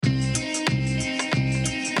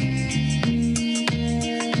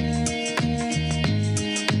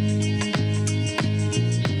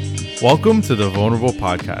Welcome to the Vulnerable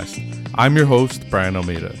Podcast. I'm your host, Brian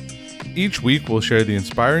Almeida. Each week, we'll share the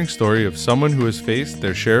inspiring story of someone who has faced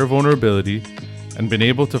their share of vulnerability and been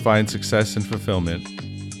able to find success and fulfillment.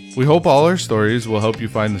 We hope all our stories will help you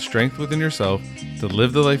find the strength within yourself to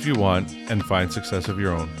live the life you want and find success of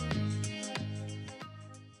your own.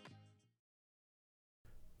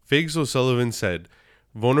 Figs O'Sullivan said,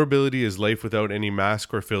 "Vulnerability is life without any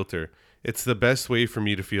mask or filter. It's the best way for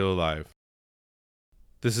me to feel alive."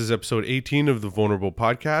 This is episode 18 of the Vulnerable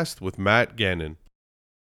Podcast with Matt Gannon.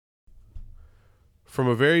 From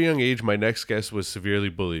a very young age, my next guest was severely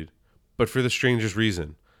bullied, but for the strangest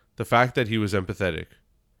reason, the fact that he was empathetic.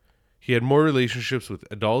 He had more relationships with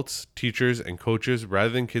adults, teachers, and coaches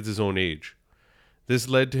rather than kids his own age. This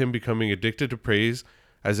led to him becoming addicted to praise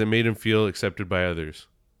as it made him feel accepted by others.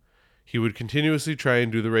 He would continuously try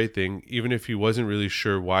and do the right thing even if he wasn't really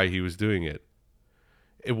sure why he was doing it.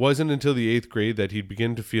 It wasn't until the 8th grade that he'd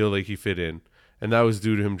begin to feel like he fit in, and that was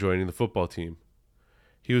due to him joining the football team.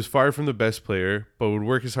 He was far from the best player, but would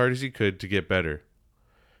work as hard as he could to get better.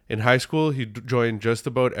 In high school, he joined just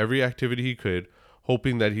about every activity he could,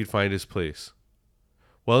 hoping that he'd find his place.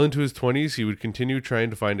 Well into his 20s, he would continue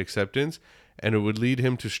trying to find acceptance, and it would lead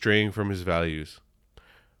him to straying from his values,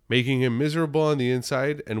 making him miserable on the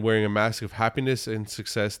inside and wearing a mask of happiness and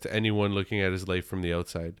success to anyone looking at his life from the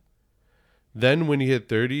outside. Then, when he hit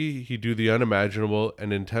 30, he'd do the unimaginable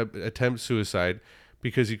and attempt suicide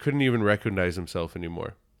because he couldn't even recognize himself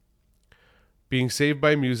anymore. Being saved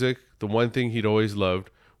by music, the one thing he'd always loved,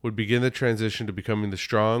 would begin the transition to becoming the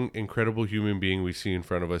strong, incredible human being we see in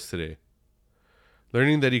front of us today.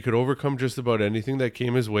 Learning that he could overcome just about anything that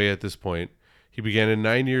came his way at this point, he began a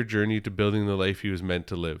 9-year journey to building the life he was meant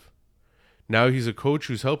to live. Now he's a coach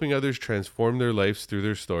who's helping others transform their lives through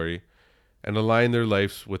their story and align their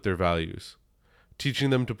lives with their values,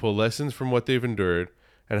 teaching them to pull lessons from what they've endured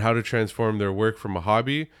and how to transform their work from a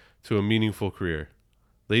hobby to a meaningful career.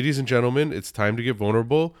 Ladies and gentlemen, it's time to get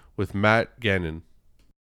vulnerable with Matt Gannon.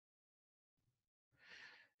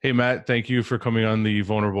 Hey, Matt, thank you for coming on the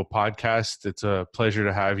Vulnerable Podcast. It's a pleasure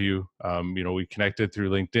to have you. We connected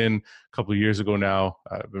through LinkedIn a couple of years ago now.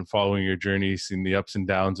 I've been following your journey, seen the ups and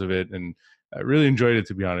downs of it, and I really enjoyed it,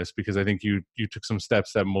 to be honest, because I think you took some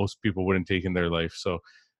steps that most people wouldn't take in their life. So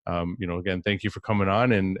again, thank you for coming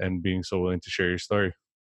on and being so willing to share your story.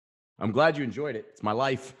 I'm glad you enjoyed it. It's my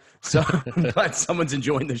life. So I'm glad someone's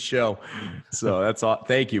enjoying the show. So that's all.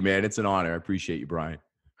 Thank you, man. It's an honor. I appreciate you, Brian.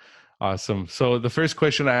 Awesome. So the first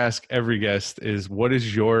question I ask every guest is, what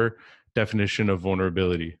is your definition of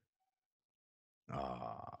vulnerability? Man.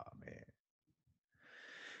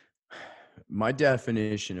 My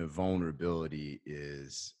definition of vulnerability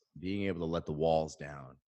is being able to let the walls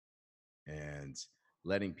down and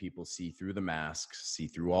letting people see through the masks, see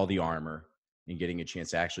through all the armor, and getting a chance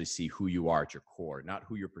to actually see who you are at your core, not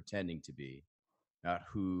who you're pretending to be, not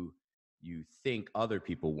who you think other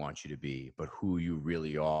people want you to be, but who you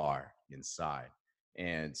really are inside.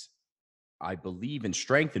 And I believe in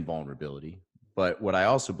strength and vulnerability, but what I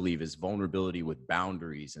also believe is vulnerability with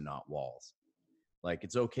boundaries and not walls. Like,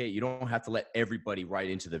 it's okay. You don't have to let everybody right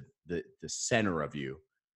into the center of you.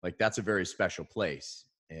 Like, that's a very special place.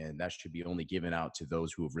 And that should be only given out to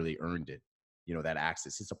those who have really earned it. You know, that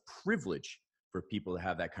access. It's a privilege for people to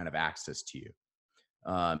have that kind of access to you.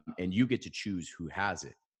 And you get to choose who has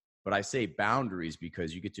it. But I say boundaries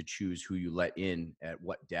because you get to choose who you let in at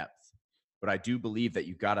what depth. But I do believe that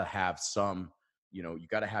you got to have you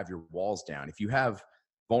got to have your walls down. If you have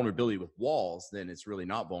vulnerability with walls, then it's really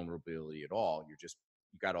not vulnerability at all. You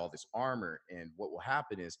got all this armor. And what will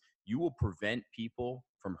happen is you will prevent people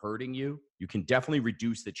from hurting you. You can definitely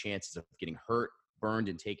reduce the chances of getting hurt, burned,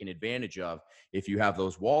 and taken advantage of if you have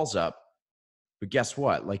those walls up. But guess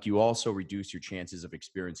what? Like, you also reduce your chances of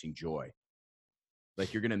experiencing joy.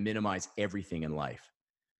 Like, you're going to minimize everything in life.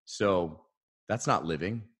 So that's not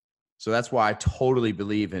living. So that's why I totally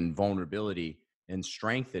believe in vulnerability and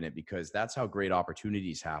strength in it, because that's how great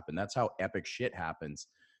opportunities happen. That's how epic shit happens,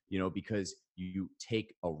 because you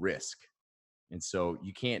take a risk. And so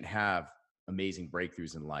you can't have amazing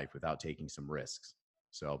breakthroughs in life without taking some risks.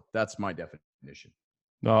 So that's my definition.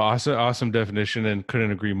 No, awesome definition, and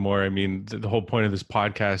couldn't agree more. I mean, the whole point of this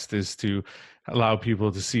podcast is to allow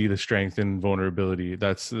people to see the strength and vulnerability.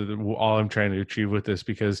 That's all I'm trying to achieve with this,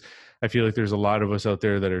 because I feel like there's a lot of us out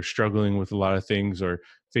there that are struggling with a lot of things or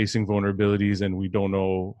facing vulnerabilities, and we don't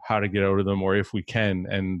know how to get out of them or if we can.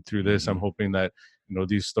 And through this, I'm hoping that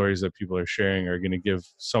these stories that people are sharing are going to give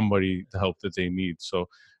somebody the help that they need. So,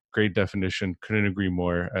 great definition. Couldn't agree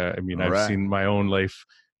more. I've seen my own life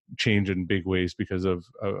change in big ways because of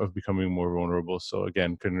becoming more vulnerable. So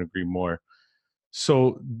again, couldn't agree more.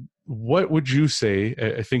 So what would you say,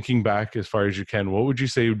 thinking back as far as you can, what would you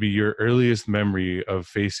say would be your earliest memory of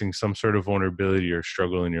facing some sort of vulnerability or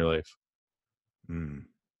struggle in your life? Mm.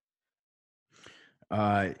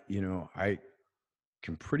 I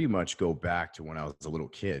can pretty much go back to when I was a little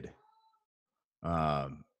kid.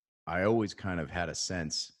 Um, I always kind of had a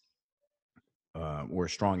sense, or a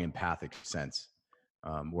strong empathic sense,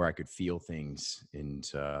 where I could feel things and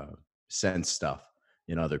sense stuff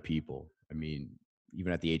in other people. I mean,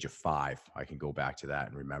 even at the age of 5, I can go back to that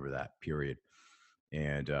and remember that period.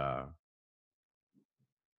 And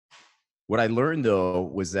what I learned though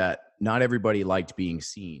was that not everybody liked being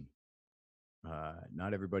seen.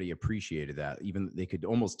 Not everybody appreciated that. Even they could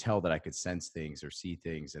almost tell that I could sense things or see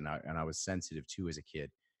things, and I was sensitive too as a kid.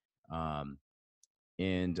 Um,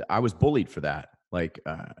 and I was bullied for that. Like,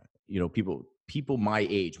 people my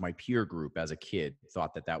age, my peer group as a kid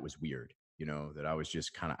thought that that was weird. That I was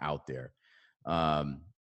just kind of out there. Um,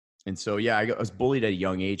 and so, yeah, I was bullied at a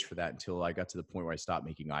young age for that until I got to the point where I stopped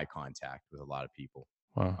making eye contact with a lot of people,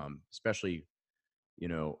 Wow. especially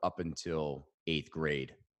up until 8th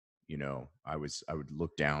grade. I would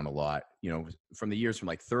look down a lot. From the years from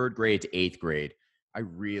like 3rd grade to 8th grade, I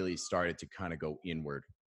really started to kind of go inward.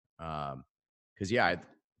 Because yeah,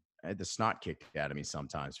 I had the snot kicked out of me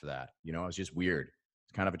sometimes for that. I was just weird.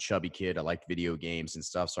 Kind of a chubby kid. I liked video games and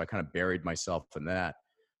stuff, so I kind of buried myself in that.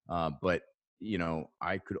 But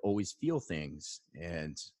I could always feel things,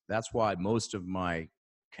 and that's why most of my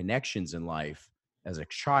connections in life as a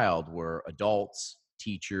child were adults,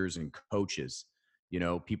 teachers, and coaches.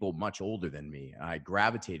 People much older than me. I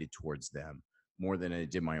gravitated towards them more than I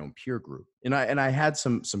did my own peer group, and I had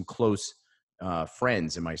some close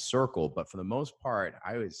friends in my circle, but for the most part,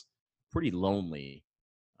 I was pretty lonely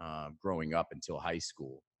growing up until high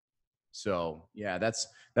school. So yeah, that's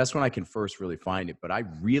when I can first really find it. But I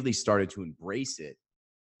really started to embrace it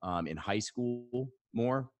in high school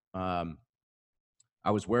more. I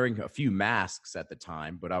was wearing a few masks at the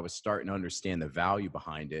time, but I was starting to understand the value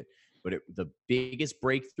behind it. But the biggest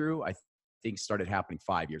breakthrough, I think, started happening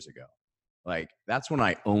 5 years ago. Like that's when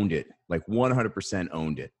I owned it, like 100%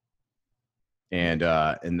 owned it. And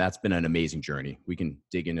that's been an amazing journey. We can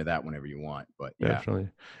dig into that whenever you want, but yeah. Definitely.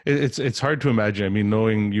 It's hard to imagine. I mean,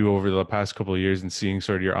 knowing you over the past couple of years and seeing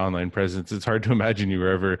sort of your online presence, it's hard to imagine you were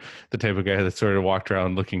ever the type of guy that sort of walked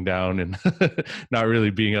around looking down and not really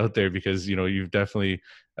being out there, because, you've definitely,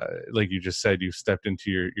 like you just said, you've stepped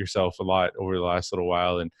into yourself a lot over the last little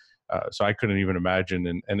while. And so I couldn't even imagine.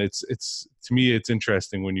 And it's to me, it's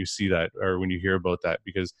interesting when you see that or when you hear about that,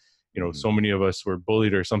 because Mhm. so many of us were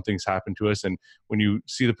bullied or something's happened to us. And when you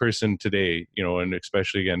see the person today, and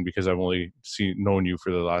especially again, because I've only known you for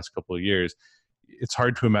the last couple of years, it's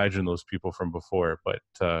hard to imagine those people from before. But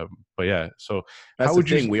yeah. So how That's the would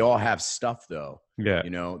you, thing. We all have stuff though, yeah,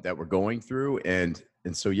 that we're going through. And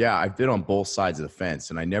so, yeah, I've been on both sides of the fence,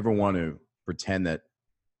 and I never want to pretend that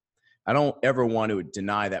I don't ever want to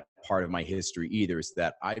deny that part of my history either, is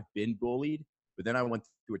that I've been bullied, but then I went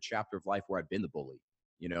through a chapter of life where I've been the bully.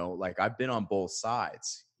 Like I've been on both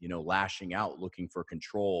sides, lashing out, looking for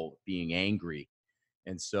control, being angry.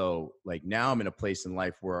 And so, like, now I'm in a place in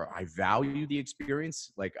life where I value the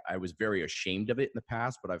experience. Like, I was very ashamed of it in the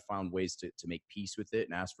past, but I've found ways to make peace with it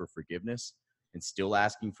and ask for forgiveness, and still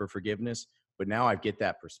asking for forgiveness. But now I get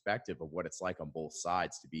that perspective of what it's like on both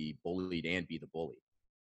sides to be bullied and be the bully,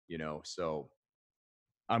 So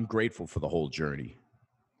I'm grateful for the whole journey.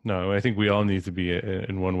 no, I think we all need to be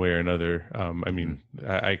in one way or another. I Hmm. mean,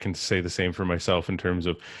 I can say the same for myself in terms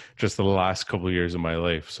of just the last couple of years of my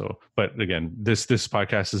life. So, but again, this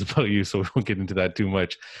podcast is about you, so we won't get into that too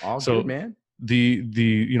much. All good, So, man.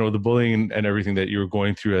 the bullying and everything that you were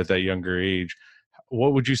going through at that younger age,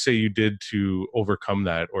 what would you say you did to overcome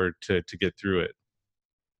that or to get through it?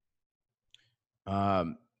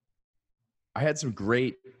 Um, I had some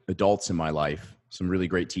great adults in my life, some really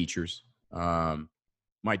great teachers. Um,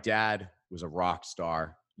 my dad was a rock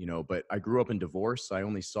star, but I grew up in divorce. I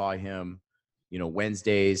only saw him,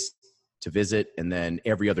 Wednesdays to visit, and then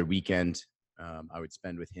every other weekend I would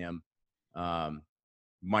spend with him. Um,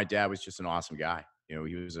 my dad was just an awesome guy. He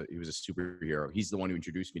was a superhero. He's the one who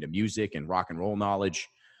introduced me to music and rock and roll knowledge.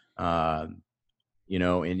 Um,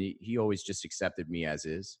 and he always just accepted me as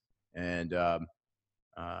is. And uh,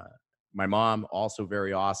 my mom also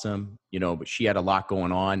very awesome, but she had a lot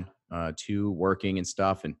going on too, working and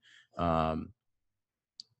stuff. Um,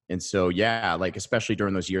 and so, yeah, like, especially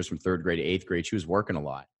during those years from 3rd grade to 8th grade, she was working a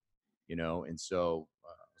lot, and so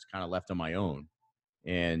I was kind of left on my own.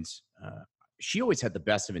 And uh, she always had the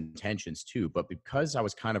best of intentions too, but because I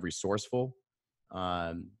was kind of resourceful,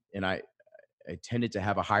 and I tended to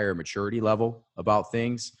have a higher maturity level about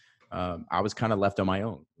things, I was kind of left on my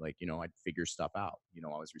own. Like, I'd figure stuff out. I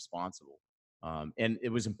was responsible. And it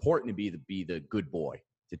was important to be the good boy,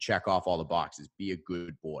 to check off all the boxes, be a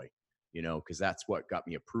good boy, because that's what got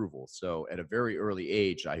me approval. So at a very early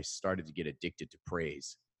age, I started to get addicted to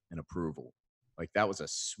praise and approval. Like that was a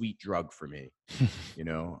sweet drug for me.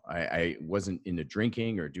 I wasn't into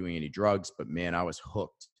drinking or doing any drugs, but man, I was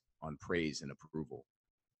hooked on praise and approval.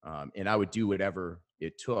 And I would do whatever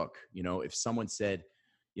it took. If someone said,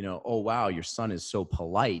 oh, wow, your son is so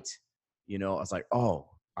polite, I was like, oh,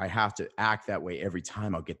 I have to act that way every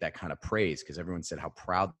time. I'll get that kind of praise because everyone said how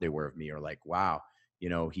proud they were of me, or like, wow,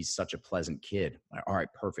 he's such a pleasant kid. Like, all right,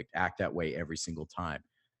 perfect. Act that way every single time.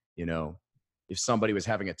 You know, if somebody was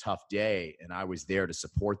having a tough day and I was there to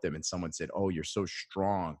support them and someone said, oh, you're so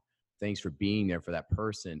strong. Thanks for being there for that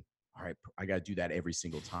person. All right, I got to do that every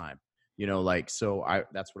single time. So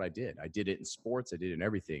that's what I did. I did it in sports. I did it in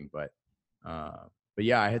everything. But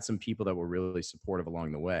yeah, I had some people that were really supportive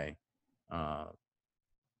along the way. Uh,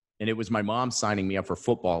 and it was my mom signing me up for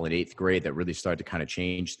football in 8th grade that really started to kind of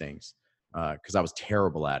change things, because I was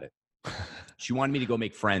terrible at it. She wanted me to go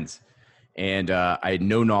make friends. And I had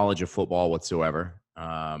no knowledge of football whatsoever.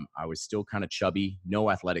 I was still kind of chubby,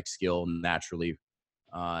 no athletic skill naturally.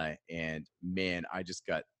 And man, I just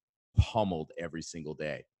got pummeled every single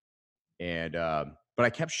day. But I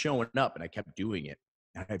kept showing up and I kept doing it.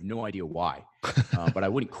 I have no idea why, but I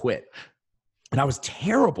wouldn't quit. And I was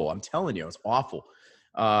terrible. I'm telling you, I was awful.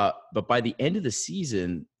 But by the end of the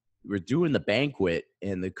season, we're doing the banquet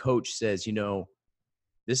and the coach says,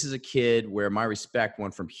 this is a kid where my respect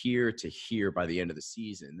went from here to here by the end of the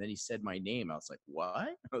season. And then he said my name. I was like, what?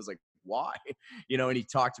 I was like, why? And he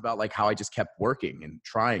talked about like how I just kept working and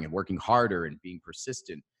trying and working harder and being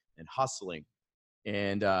persistent and hustling.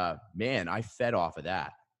 And man, I fed off of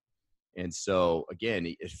that. And so again,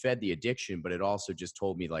 it fed the addiction, but it also just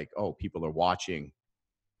told me like, oh, people are watching.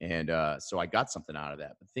 And so I got something out of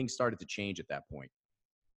that. But things started to change at that point.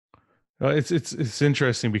 It's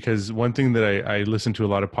interesting because one thing that I listen to a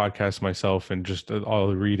lot of podcasts myself, and just all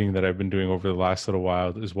the reading that I've been doing over the last little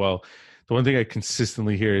while as well. The one thing I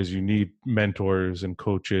consistently hear is you need mentors and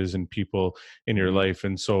coaches and people in your life.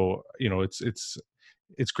 And so,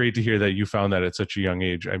 it's great to hear that you found that at such a young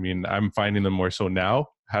age. I mean, I'm finding them more so now.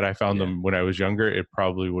 Had I found them when I was younger, it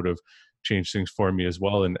probably would have changed things for me as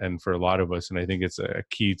well. And for a lot of us. And I think it's a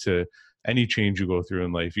key to any change you go through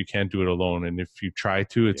in life. You can't do it alone. And if you try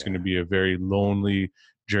to, it's going to be a very lonely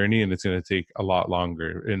journey and it's going to take a lot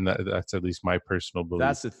longer. And that's at least my personal belief.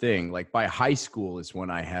 That's the thing. Like by high school is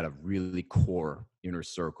when I had a really core inner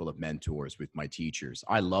circle of mentors with my teachers.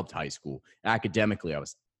 I loved high school. Academically, I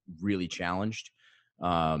was really challenged.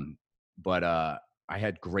 But I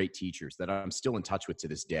had great teachers that I'm still in touch with to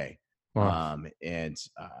this day. Wow.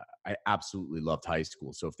 I absolutely loved high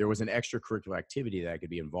school. So if there was an extracurricular activity that I could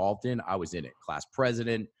be involved in, I was in it. Class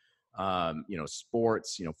president,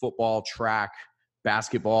 sports, football, track,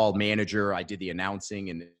 basketball, manager. I did the announcing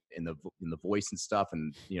and in the voice and stuff.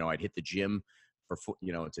 And, I'd hit the gym for,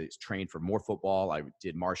 to train for more football. I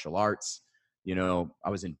did martial arts. I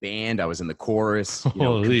was in band, I was in the chorus,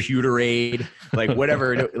 computer aid, like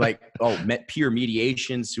whatever, peer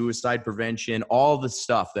mediation, suicide prevention, all the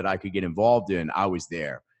stuff that I could get involved in, I was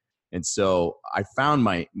there. And so I found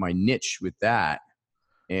my niche with that.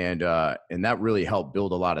 And that really helped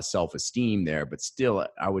build a lot of self-esteem there, but still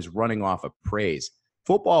I was running off of praise.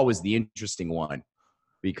 Football was the interesting one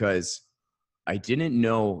because I didn't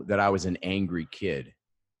know that I was an angry kid.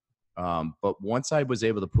 But once I was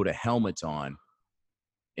able to put a helmet on,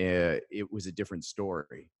 it was a different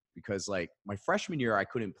story because like my freshman year, I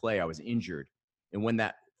couldn't play. I was injured. And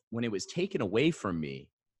when it was taken away from me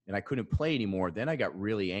and I couldn't play anymore, then I got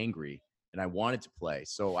really angry and I wanted to play.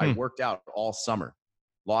 So I worked out all summer,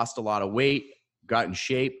 lost a lot of weight, got in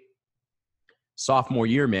shape. Sophomore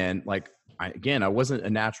year, man, I wasn't a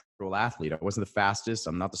natural athlete. I wasn't the fastest.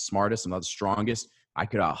 I'm not the smartest. I'm not the strongest. I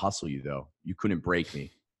could out hustle you though. You couldn't break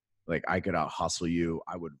me. Like I could out hustle you.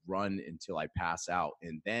 I would run until I pass out.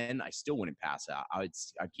 And then I still wouldn't pass out. I'd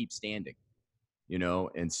keep standing,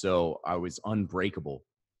 And so I was unbreakable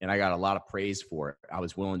and I got a lot of praise for it. I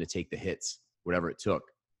was willing to take the hits, whatever it took.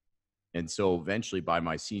 And so eventually by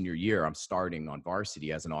my senior year, I'm starting on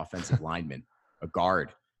varsity as an offensive lineman, a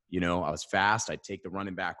guard. I was fast. I'd take the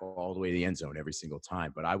running back all the way to the end zone every single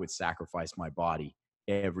time, but I would sacrifice my body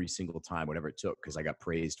every single time, whatever it took, because I got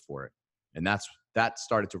praised for it. And that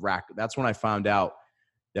started to rack. That's when I found out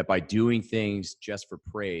that by doing things just for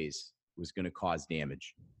praise was going to cause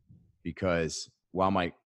damage, because while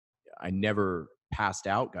I never passed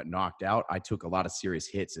out, got knocked out, I took a lot of serious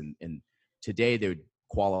hits, and today they would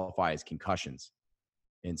qualify as concussions.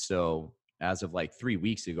 And so as of like 3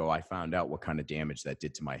 weeks ago, I found out what kind of damage that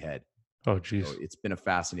did to my head. Oh, So geez. it's been a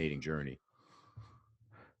fascinating journey.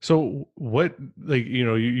 So what, like,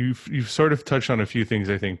 you've sort of touched on a few things,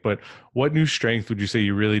 I think, but what new strength would you say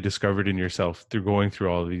you really discovered in yourself through going through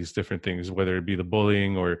all of these different things, whether it be the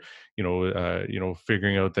bullying or,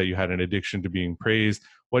 figuring out that you had an addiction to being praised?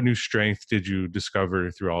 What new strength did you discover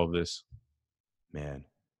through all of this? Man,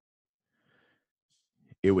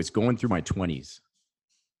 it was going through my 20s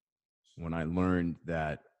when I learned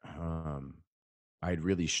that I had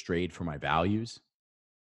really strayed from my values.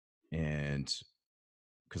 And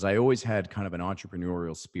because I always had kind of an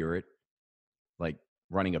entrepreneurial spirit, like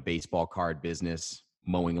running a baseball card business,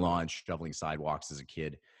 mowing lawns, shoveling sidewalks as a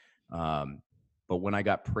kid. Um, but when I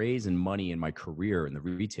got praise and money in my career in the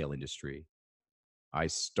retail industry, I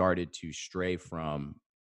started to stray from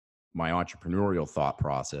my entrepreneurial thought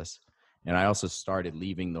process. And I also started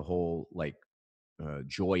leaving the whole like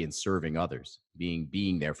joy in serving others,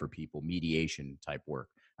 being there for people, mediation type work.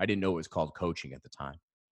 I didn't know it was called coaching at the time.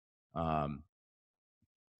 Um,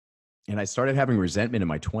 and I started having resentment in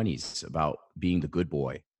my 20s about being the good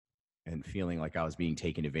boy and feeling like I was being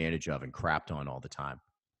taken advantage of and crapped on all the time.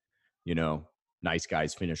 You know, nice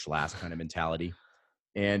guys finish last kind of mentality.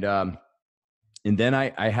 And and then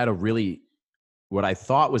I had a really what I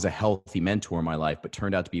thought was a healthy mentor in my life, but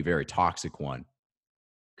turned out to be a very toxic one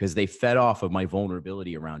because they fed off of my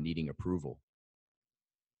vulnerability around needing approval.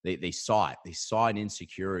 They saw it. They saw an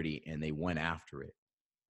insecurity and they went after it.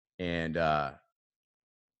 And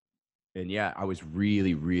and yeah, I was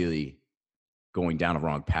really, really going down a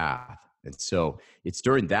wrong path. And so it's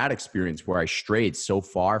during that experience where I strayed so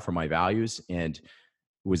far from my values and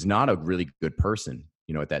was not a really good person,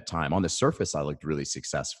 at that time. On the surface, I looked really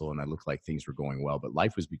successful and I looked like things were going well, but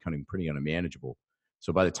life was becoming pretty unmanageable.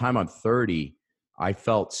 So by the time I'm 30, I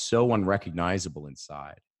felt so unrecognizable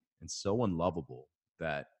inside and so unlovable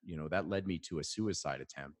that, that led me to a suicide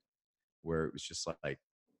attempt where it was just like,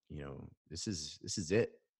 this is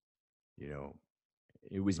it. You know,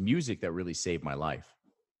 it was music that really saved my life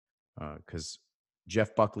because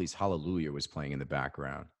Jeff Buckley's Hallelujah was playing in the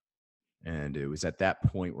background. And it was at that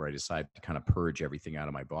point where I decided to kind of purge everything out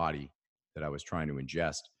of my body that I was trying to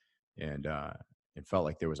ingest. And it felt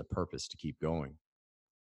like there was a purpose to keep going.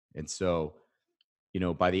 And so,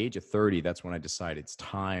 by the age of 30, that's when I decided it's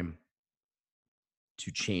time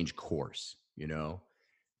to change course,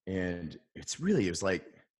 And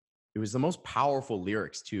it was the most powerful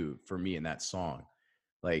lyrics too for me in that song.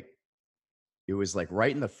 Like, it was like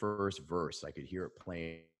right in the first verse, I could hear it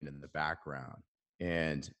playing in the background.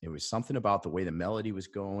 And it was something about the way the melody was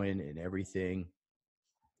going and everything.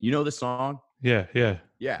 You know the song? Yeah, yeah.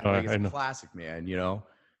 Yeah, No, like I it's a know. classic, man. And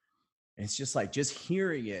it's just like just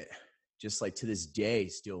hearing it, just like to this day,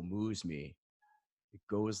 still moves me. It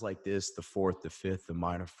goes like this: the fourth, the fifth, the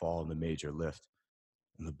minor fall, and the major lift,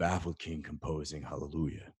 and the baffled king composing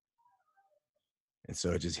hallelujah. And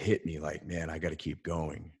so it just hit me like, man, I got to keep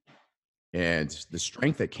going. And the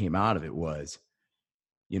strength that came out of it was,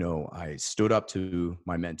 I stood up to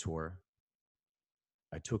my mentor.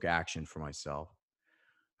 I took action for myself.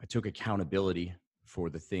 I took accountability for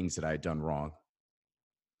the things that I had done wrong.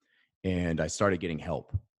 And I started getting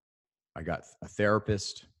help. I got a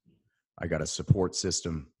therapist. I got a support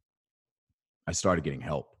system. I started getting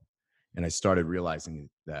help. And I started realizing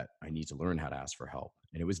that I need to learn how to ask for help.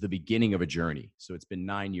 And it was the beginning of a journey. So it's been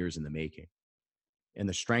 9 years in the making. And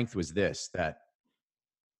the strength was this, that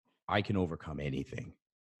I can overcome anything,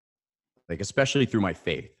 like especially through my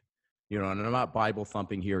faith. And I'm not Bible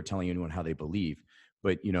thumping here or telling anyone how they believe,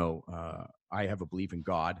 but I have a belief in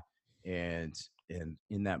God, and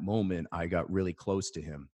in that moment, I got really close to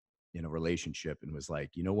Him in a relationship, and was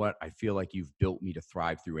like, you know what? I feel like you've built me to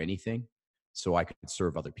thrive through anything, so I could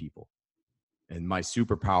serve other people. And my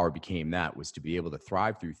superpower became that was to be able to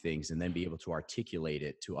thrive through things and then be able to articulate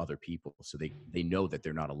it to other people, so they know that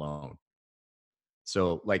they're not alone.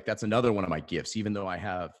 So like that's another one of my gifts. Even though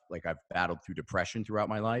I've battled through depression throughout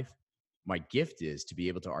my life, my gift is to be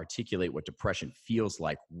able to articulate what depression feels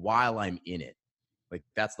like while I'm in it. Like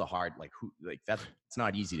that's the hard, that's it's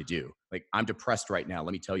not easy to do. Like, I'm depressed right now.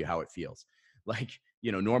 Let me tell you how it feels. Like,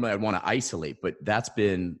 normally I'd want to isolate, but that's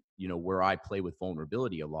been, where I play with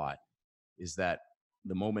vulnerability a lot, is that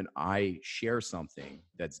the moment I share something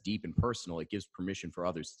that's deep and personal, it gives permission for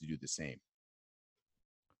others to do the same,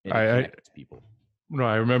 and it I connects people. No,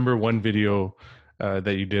 I remember one video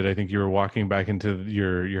that you did. I think you were walking back into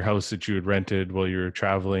your house that you had rented while you were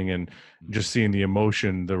traveling, and Mhm. just seeing the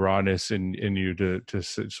emotion, the rawness in you to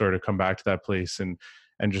sort of come back to that place and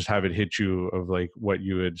just have it hit you of like what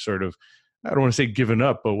you had sort of I don't want to say given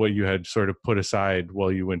up, but what you had sort of put aside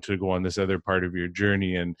while you went to go on this other part of your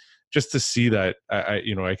journey. And just to see that, I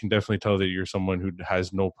can definitely tell that you're someone who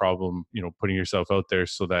has no problem, putting yourself out there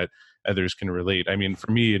so that others can relate. I mean,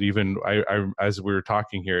 for me, it even, as we were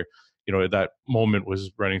talking here, that moment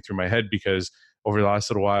was running through my head because over the last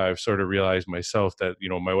little while, I've sort of realized myself that,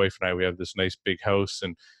 my wife and I, we have this nice big house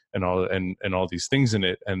and all these things in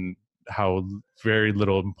it. And how very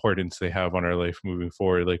little importance they have on our life moving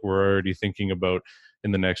forward. Like we're already thinking about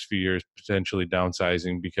in the next few years potentially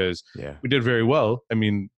downsizing because Yeah. we did very well. I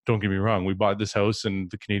mean, don't get me wrong, we bought this house and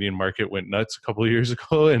the Canadian market went nuts a couple of years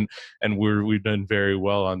ago, and we've done very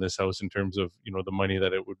well on this house in terms of the money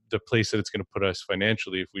that the place that it's going to put us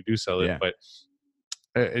financially if we do sell it. Yeah. But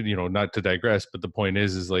not to digress, but the point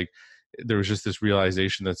is like there was just this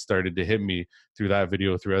realization that started to hit me through that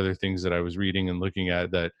video, through other things that I was reading and looking at,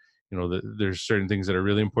 that there's certain things that are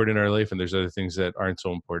really important in our life and there's other things that aren't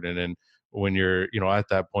so important. And when you're at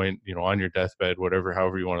that point, on your deathbed, whatever,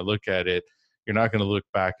 however you want to look at it, you're not going to look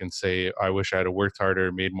back and say, I wish I had worked harder,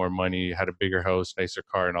 made more money, had a bigger house, nicer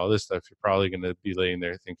car, and all this stuff. You're probably going to be laying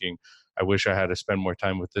there thinking, I wish I had to spend more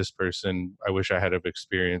time with this person, I wish I had have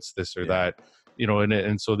experienced this or Yeah. that.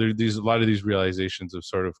 And so there's a lot of these realizations have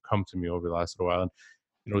sort of come to me over the last little while. And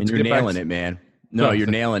And to you're get back nailing to, it, man. No, no, you're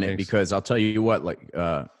nailing it, thanks. because I'll tell you what, like,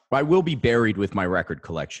 I will be buried with my record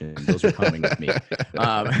collection. Those are coming with me.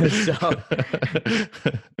 So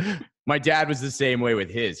my dad was the same way with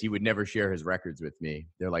his. He would never share his records with me.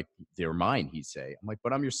 They're like, they're mine, he'd say. I'm like,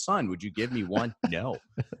 but I'm your son. Would you give me one? No.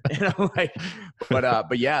 And I'm like,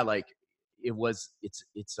 but yeah, like it was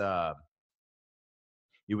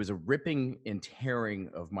a ripping and tearing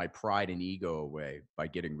of my pride and ego away by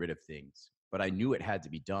getting rid of things. But I knew it had to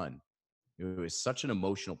be done. It was such an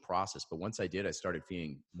emotional process. But once I did, I started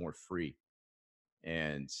feeling more free.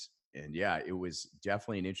 And and yeah, it was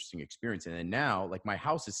definitely an interesting experience. And then now, like, my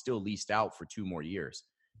house is still leased out for 2 more years.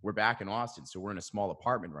 We're back in Austin, so we're in a small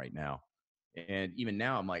apartment right now. And even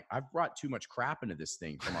now, I'm like, I've brought too much crap into this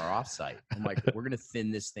thing from our offsite. I'm like, we're gonna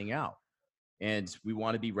thin this thing out, and we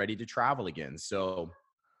want to be ready to travel again. So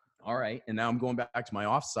all right. And now I'm going back to my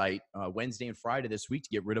offsite Wednesday and Friday this week to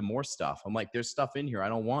get rid of more stuff. I'm like, there's stuff in here I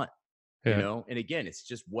don't want, Yeah. And again, it's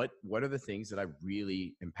just what are the things that I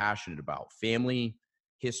really am passionate about? Family,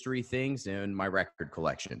 history things, and my record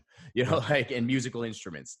collection, Yeah. like, and musical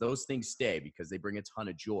instruments. Those things stay because they bring a ton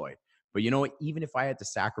of joy. But you know what? Even if I had to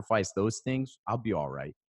sacrifice those things, I'll be all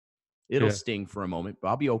right. It'll Yeah. sting for a moment, but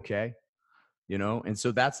I'll be okay. And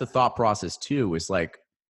so that's the thought process too, is like,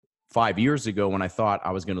 5 years ago, when I thought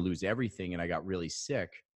I was going to lose everything and I got really sick,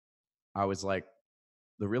 I was like,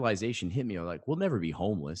 the realization hit me. I was like, we'll never be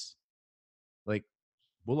homeless. Like,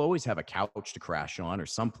 we'll always have a couch to crash on or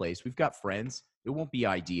someplace. We've got friends. It won't be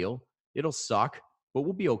ideal. It'll suck, but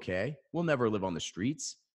we'll be okay. We'll never live on the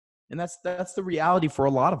streets. And that's the reality for a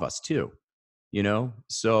lot of us too.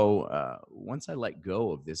 So once I let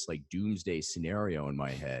go of this like doomsday scenario in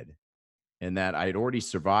my head, and that I had already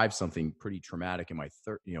survived something pretty traumatic in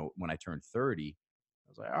when I turned 30, I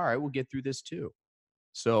was like, all right, we'll get through this too.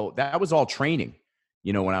 So that was all training,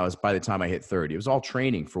 by the time I hit 30, it was all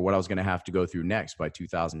training for what I was going to have to go through next by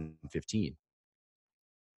 2015.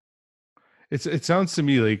 It sounds to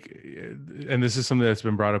me like, and this is something that's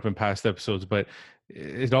been brought up in past episodes, but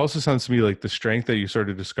it also sounds to me like the strength that you sort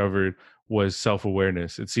of discovered was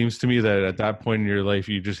self-awareness. It seems to me that at that point in your life,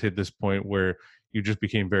 you just hit this point where you just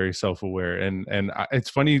became very self-aware. It's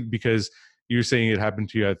funny because you're saying it happened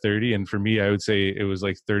to you at 30, and for me, I would say it was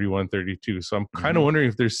like 31, 32. So I'm kind of Hmm. wondering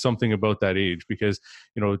if there's something about that age, because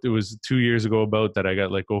it was 2 years ago about that I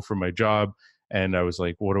got let go from my job. And I was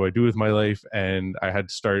like, what do I do with my life? And I had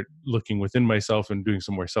to start looking within myself and doing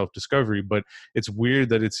some more self-discovery. But it's weird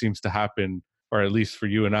that it seems to happen, or at least for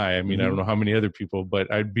you and I mean, I don't Hmm. know how many other people,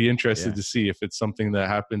 but I'd be interested Yeah. to see if it's something that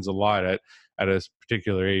happens a lot at a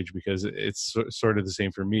particular age, because it's sort of the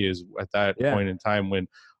same for me, is at that Yeah. point in time when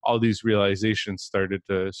all these realizations started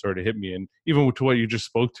to sort of hit me. And even to what you just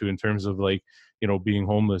spoke to in terms of like, being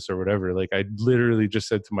homeless or whatever, like I literally just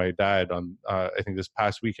said to my dad on, I think this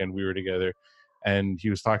past weekend we were together, and he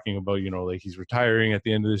was talking about, like he's retiring at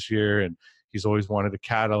the end of this year, and he's always wanted a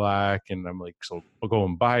Cadillac. And I'm like, so I'll go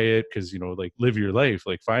and buy it, because like live your life,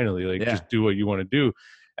 like finally, like Yeah. just do what you want to do.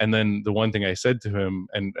 And then the one thing I said to him,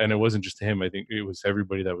 and it wasn't just to him, I think it was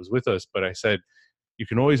everybody that was with us, but I said, you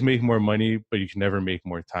can always make more money, but you can never make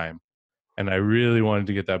more time. And I really wanted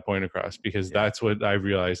to get that point across, because Yeah. that's what I've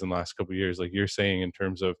realized in the last couple of years, like you're saying, in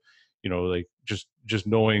terms of, like just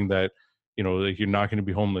knowing that, like you're not going to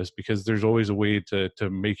be homeless, because there's always a way to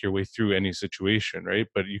make your way through any situation, right?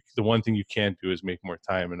 But the one thing you can't do is make more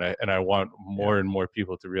time, and I want Yeah. more and more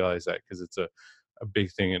people to realize that, because it's a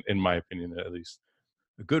big thing in my opinion, at least.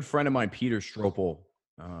 A good friend of mine, Peter Stropel,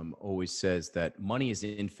 always says that money is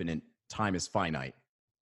infinite, time is finite,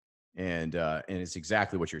 and it's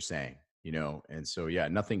exactly what you're saying, And so, yeah,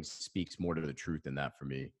 nothing speaks more to the truth than that for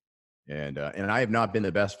me. And I have not been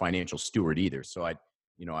the best financial steward either. So I've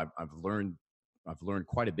learned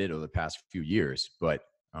quite a bit over the past few years, but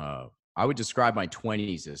I would describe my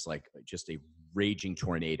 20s as like just a raging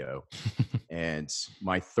tornado, and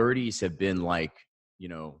my 30s have been like, you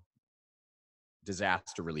know,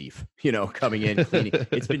 disaster relief, coming in, cleaning.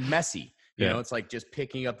 It's been messy. Yeah. It's like just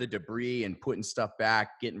picking up the debris and putting stuff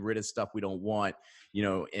back, getting rid of stuff we don't want,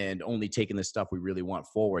 and only taking the stuff we really want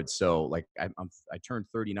forward. So like I turned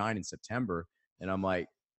 39 in September, and I'm like,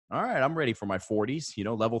 all right, I'm ready for my 40s,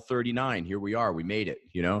 level 39. Here we are. We made it,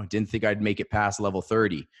 didn't think I'd make it past level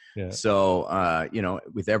 30. Yeah. So,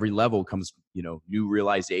 with every level comes, new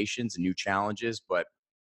realizations and new challenges, but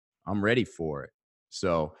I'm ready for it.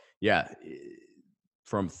 So yeah,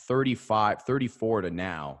 from 34 to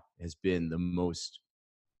now has been the most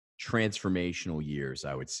transformational years,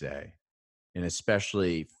 I would say, and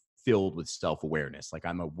especially filled with self-awareness. Like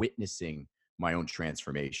I'm witnessing my own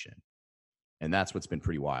transformation, and that's what's been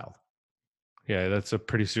pretty wild. Yeah, that's a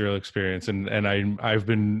pretty surreal experience, and I've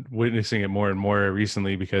been witnessing it more and more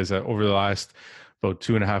recently, because over the last about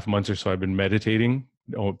 2.5 months or so, I've been meditating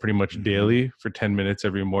pretty much Mm-hmm. daily for 10 minutes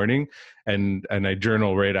every morning, and I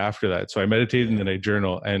journal right after that. So I meditate and Yeah. then I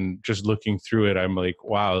journal, and just looking through it, I'm like,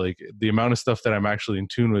 wow, like the amount of stuff that I'm actually in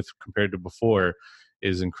tune with compared to before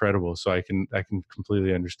is incredible. So I can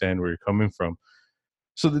completely understand where you're coming from.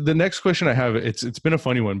 So the next question I have, it's been a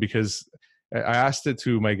funny one, because I asked it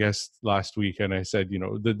to my guest last week, and I said,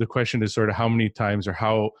 the question is sort of how many times, or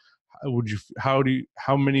how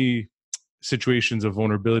many situations of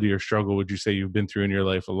vulnerability or struggle would you say you've been through in your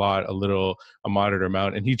life? A lot, a little, a moderate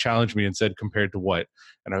amount? And he challenged me and said, compared to what?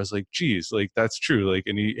 And I was like, geez, like that's true. Like,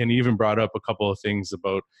 and he even brought up a couple of things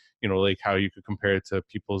about, like how you could compare it to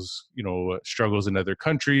people's, struggles in other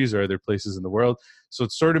countries or other places in the world. So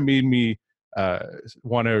it sort of made me uh,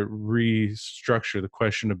 want to restructure the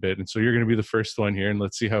question a bit. And so you're going to be the first one here, and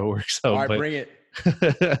let's see how it works All out. right, But bring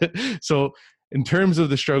it. so, in terms of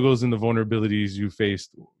the struggles and the vulnerabilities you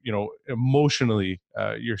faced, emotionally,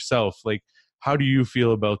 yourself, like, how do you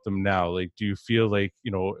feel about them now? Like, do you feel like,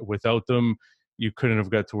 without them, you couldn't have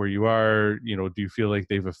got to where you are? Do you feel like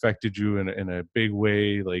they've affected you in a big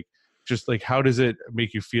way? Like, just like, how does it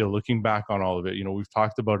make you feel looking back on all of it? We've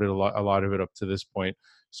talked about it a lot of it up to this point.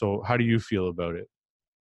 So how do you feel about it?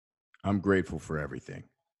 I'm grateful for everything.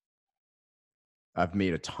 I've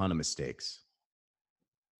made a ton of mistakes.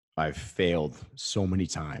 I've failed so many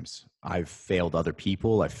times. I've failed other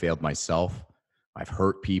people. I've failed myself. I've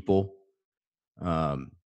hurt people.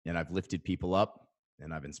 Um, and I've lifted people up,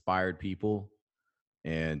 and I've inspired people.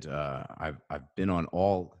 And I've been on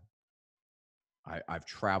all. I've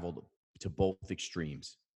traveled to both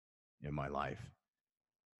extremes in my life.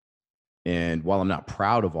 And while I'm not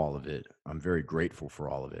proud of all of it, I'm very grateful for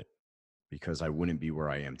all of it, because I wouldn't be where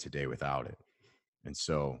I am today without it. And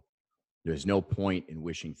so there's no point in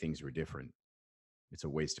wishing things were different. It's a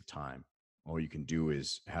waste of time. All you can do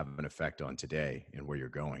is have an effect on today and where you're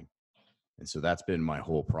going. And so that's been my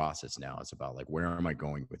whole process now. It's about like, where am I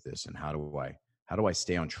going with this, and how do I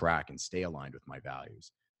stay on track and stay aligned with my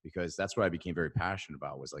values? Because that's what I became very passionate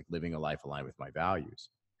about, was like living a life aligned with my values.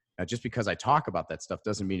 Now, just because I talk about that stuff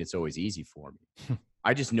doesn't mean it's always easy for me.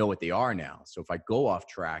 I just know what they are now. So if I go off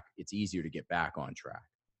track, it's easier to get back on track,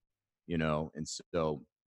 And so,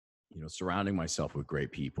 surrounding myself with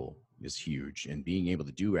great people is huge, and being able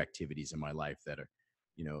to do activities in my life that are,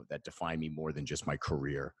 that define me more than just my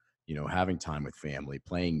career, having time with family,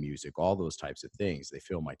 playing music, all those types of things, they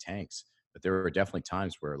fill my tanks. But there are definitely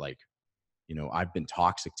times where, like, I've been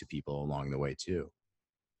toxic to people along the way too.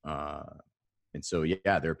 Uh, and so,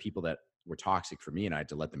 yeah, there are people that were toxic for me, and I had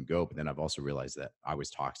to let them go. But then I've also realized that I was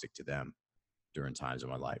toxic to them during times of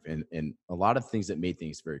my life. And a lot of things that made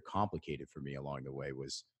things very complicated for me along the way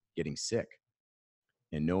was getting sick,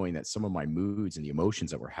 and knowing that some of my moods and the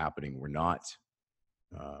emotions that were happening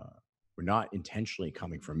uh, were not intentionally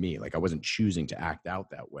coming from me. Like I wasn't choosing to act out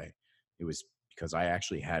that way. It was because I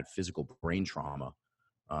actually had physical brain trauma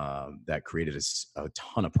that created a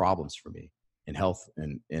ton of problems for me in health,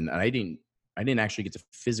 and I didn't actually get to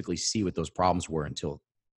physically see what those problems were until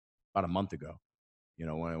about a month ago.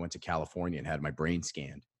 When I went to California and had my brain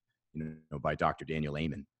scanned, by Dr. Daniel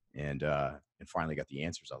Amen. and finally got the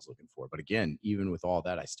answers I was looking for. But again, even with all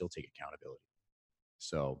that, I still take accountability.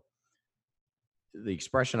 So the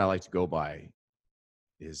expression I like to go by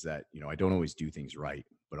is that, I don't always do things right,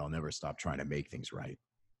 but I'll never stop trying to make things right.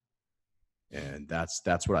 And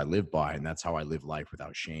that's what I live by, and that's how I live life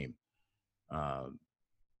without shame. Um,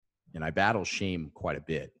 and I battle shame quite a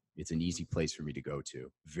bit. It's an easy place for me to go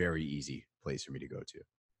to, very easy place for me to go to.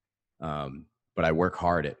 But I work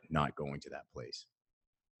hard at not going to that place.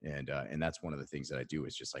 And that's one of the things that I do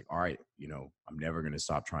is just like, all right, I'm never going to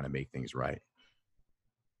stop trying to make things right.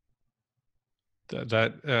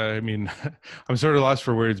 I mean, I'm sort of lost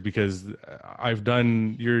for words because I've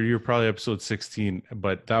done, you're probably episode 16,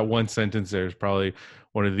 but that one sentence there is probably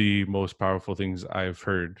one of the most powerful things I've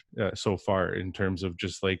heard so far, in terms of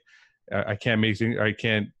just like, I can't make things,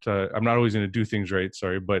 I'm not always going to do things right.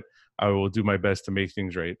 Sorry, but I will do my best to make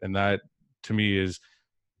things right. And that to me is,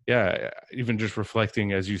 yeah, even just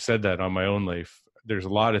reflecting, as you said that, on my own life, there's a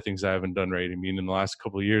lot of things I haven't done right. I mean, in the last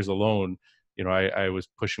couple of years alone, I was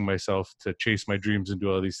pushing myself to chase my dreams and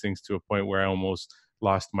do all these things to a point where I almost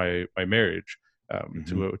lost my marriage,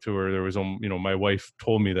 to where there was, my wife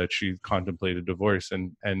told me that she contemplated divorce,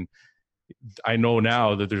 and I know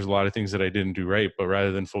now that there's a lot of things that I didn't do right, but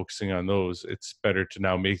rather than focusing on those, it's better to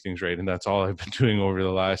now make things right. And that's all I've been doing over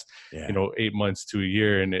the last, 8 months to a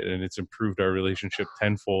year. And it's improved our relationship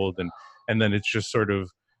tenfold. And then it's just sort of,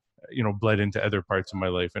 bled into other parts of my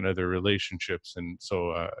life and other relationships. And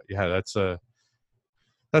so,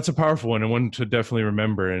 that's a powerful one, and one to definitely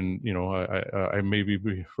remember. And I maybe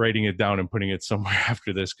be writing it down and putting it somewhere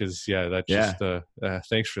after this, because just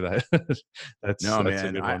thanks for that. that's No, that's man.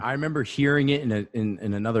 a good one. I remember hearing it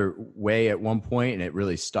in another way at one point, and it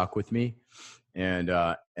really stuck with me. And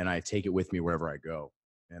I take it with me wherever I go.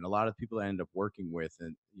 And a lot of people I end up working with,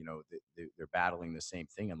 and they're battling the same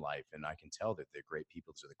thing in life, and I can tell that they're great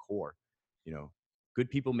people to the core. Good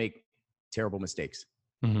people make terrible mistakes.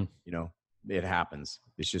 Mm-hmm. It happens.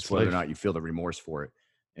 It's just whether or not you feel the remorse for it.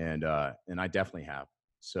 And I definitely have.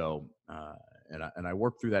 So, and I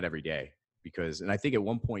work through that every day, because, and I think at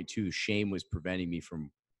one point too, shame was preventing me from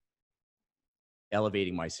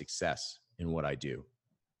elevating my success in what I do.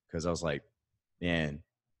 Cause I was like, man,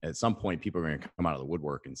 at some point people are going to come out of the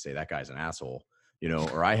woodwork and say that guy's an asshole,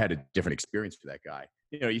 or I had a different experience for that guy.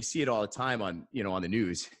 You see it all the time on, on the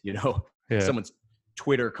news, someone's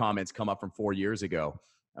Twitter comments come up from 4 years ago.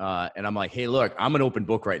 And I'm like, hey, look, I'm an open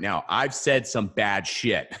book right now. I've said some bad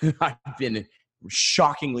shit. I've been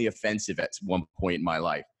shockingly offensive at one point in my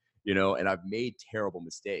life, and I've made terrible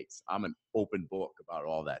mistakes. I'm an open book about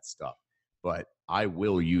all that stuff, but I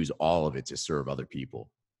will use all of it to serve other people.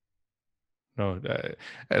 No,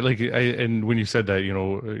 and when you said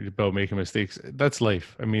that, about making mistakes, that's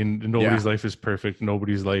life. I mean, nobody's life is perfect.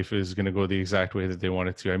 Nobody's life is going to go the exact way that they want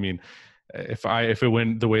it to. I mean, if it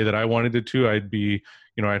went the way that I wanted it to, I'd be,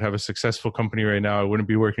 I'd have a successful company right now. I wouldn't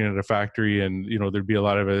be working at a factory, and, there'd be a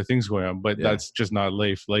lot of other things going on, but that's just not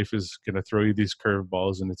life. Life is going to throw you these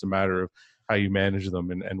curveballs, and it's a matter of how you manage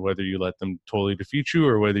them, and whether you let them totally defeat you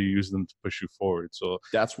or whether you use them to push you forward. So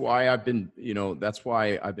that's why I've been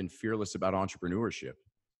fearless about entrepreneurship.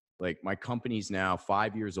 Like, my company's now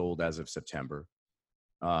 5 years old as of September.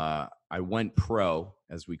 I went pro,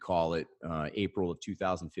 as we call it, April of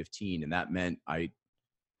 2015. And that meant I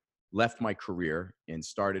left my career and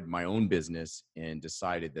started my own business and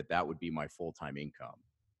decided that would be my full-time income.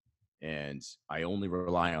 And I only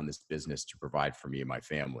rely on this business to provide for me and my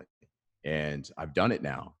family. And I've done it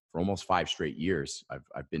now for almost 5 straight years.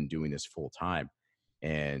 I've been doing this full time,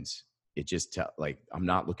 and it just I'm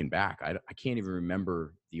not looking back. I can't even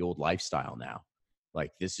remember the old lifestyle now.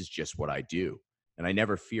 Like, this is just what I do. And I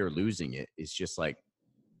never fear losing it. It's just like,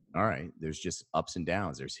 all right, there's just ups and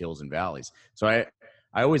downs. There's hills and valleys. So I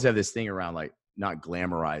always have this thing around, like, not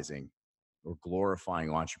glamorizing or glorifying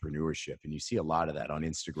entrepreneurship. And you see a lot of that on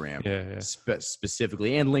Instagram,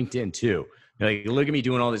 specifically, and LinkedIn too. Like, look at me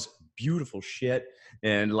doing all this beautiful shit,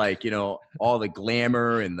 and all the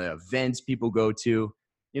glamour and the events people go to.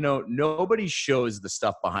 Nobody shows the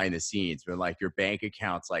stuff behind the scenes, but like your bank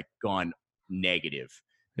account's like gone negative.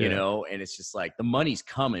 And it's just like the money's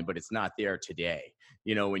coming, but it's not there today,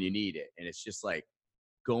 when you need it. And it's just like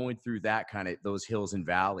going through that kind of those hills and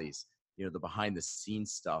valleys, the behind the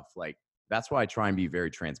scenes stuff. Like, that's why I try and be very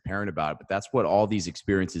transparent about it. But that's what all these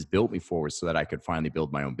experiences built me for, was so that I could finally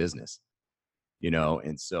build my own business,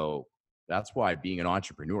 and so that's why being an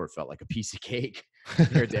entrepreneur felt like a piece of cake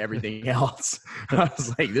compared to everything else. I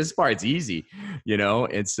was like, this part's easy, and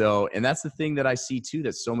that's the thing that I see too,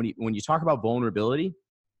 that so many, when you talk about vulnerability,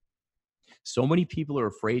 so many people are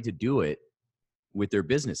afraid to do it with their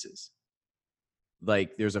businesses.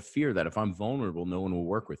 like there's a fear that if I'm vulnerable, no one will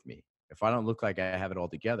work with me. If I don't look like I have it all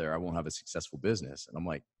together, I won't have a successful business. And I'm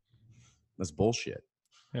like, that's bullshit.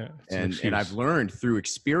 Yeah, it's an And I've excuse. learned through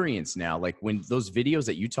experience now, like when those videos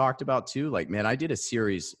that you talked about too, like, man, I did a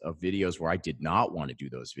series of videos where I did not want to do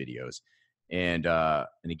those videos. And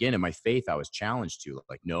again, in my faith, I was challenged to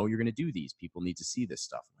like, no, you're going to do these. People need to see this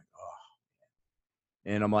stuff. I'm like,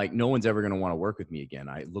 oh, and I'm like, no one's ever going to want to work with me again.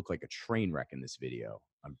 I look like a train wreck in this video.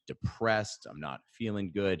 I'm depressed. I'm not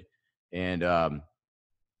feeling good. And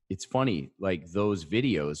it's funny, like those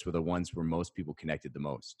videos were the ones where most people connected the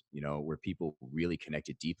most, you know, where people really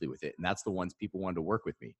connected deeply with it. And that's the ones people wanted to work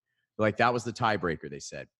with me. Like that was the tiebreaker, they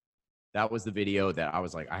said. That was the video that I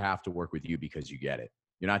was like, I have to work with you because you get it.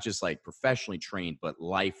 You're not just like professionally trained, but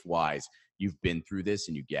life wise, you've been through this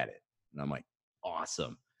and you get it. And I'm like,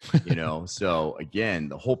 awesome. You know, so again,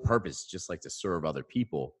 the whole purpose is just like to serve other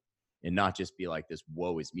people and not just be like this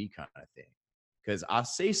woe is me kind of thing. Because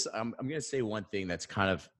I'm going to say one thing that's kind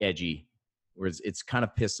of edgy, where it's kind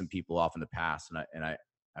of pissed some people off in the past,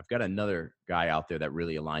 I've got another guy out there that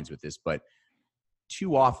really aligns with this, but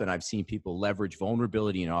too often I've seen people leverage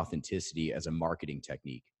vulnerability and authenticity as a marketing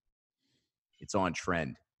technique. It's on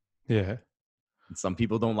trend. Yeah. And some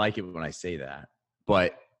people don't like it when I say that,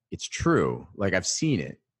 but it's true. Like I've seen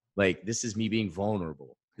it. Like this is me being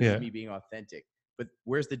vulnerable. This Yeah. is me being authentic. But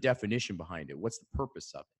where's the definition behind it? What's the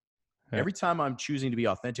purpose of it? Yeah. Every time I'm choosing to be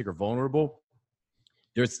authentic or vulnerable,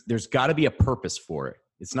 there's got to be a purpose for it.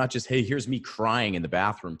 It's not just, hey, here's me crying in the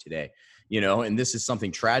bathroom today, you know, and this is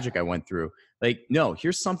something tragic I went through. Like, no,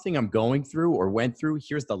 here's something I'm going through or went through.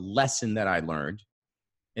 Here's the lesson that I learned.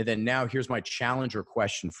 And then now here's my challenge or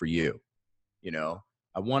question for you. You know,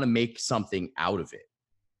 I want to make something out of it.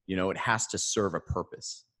 You know, it has to serve a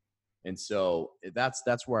purpose. And so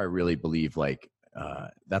that's where I really believe like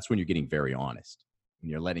that's when you're getting very honest, and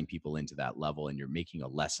you're letting people into that level and you're making a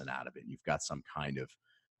lesson out of it. And you've got some kind of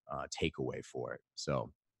takeaway for it.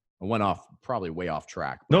 So I went off probably way off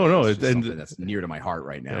track, but No, it's just something that's near to my heart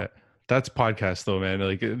right now. yeah, that's podcast though, man.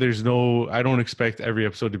 Like there's no, I don't expect every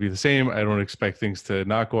episode to be the same. I don't expect things to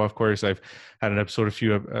not go off course. I've had an episode a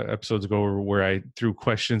few episodes ago where I threw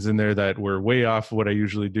questions in there that were way off what I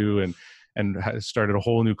usually do, and started a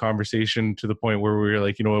whole new conversation to the point where we were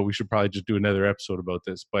like, you know what, we should probably just do another episode about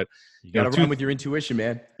this. But you got to run with your intuition,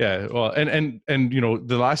 man. Yeah, well, and you know,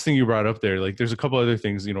 the last thing you brought up there, like, there's a couple other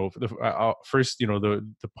things. You know, first, you know,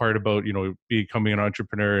 the part about, you know, becoming an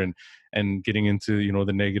entrepreneur and getting into, you know,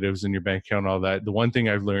 the negatives in your bank account and all that. The one thing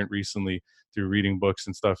I've learned recently through reading books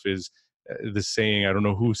and stuff is the saying. I don't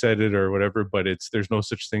know who said it or whatever, but it's, there's no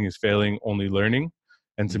such thing as failing, only learning.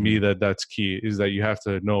 And to me, that's key. Is that you have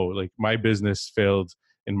to know, like, my business failed,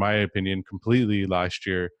 in my opinion, completely last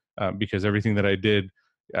year, because everything that I did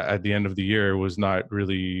at the end of the year was not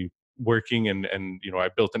really working, and you know, I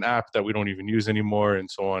built an app that we don't even use anymore,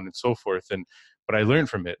 and so on and so forth. And but I learned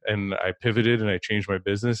from it, and I pivoted, and I changed my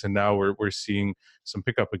business, and now we're seeing some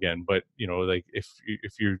pickup again. But you know, like, if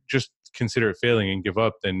you just consider it failing and give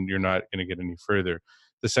up, then you're not going to get any further.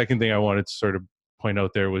 The second thing I wanted to sort of point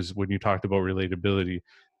out there was when you talked about relatability,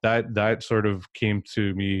 that sort of came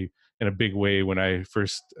to me in a big way when I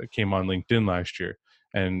first came on LinkedIn last year.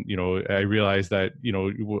 And you know, I realized that, you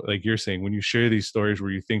know, like you're saying, when you share these stories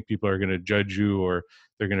where you think people are going to judge you or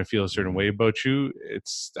they're going to feel a certain way about you,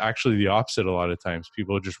 it's actually the opposite. A lot of times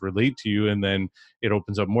people just relate to you, and then it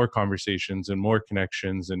opens up more conversations and more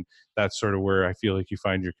connections, and that's sort of where I feel like you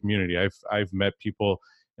find your community. I've met people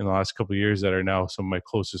in the last couple of years that are now some of my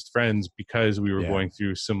closest friends because we were going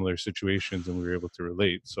through similar situations and we were able to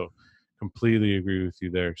relate. So completely agree with you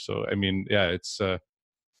there. So I mean, yeah, it's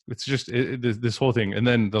just this whole thing. And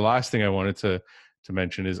then the last thing I wanted to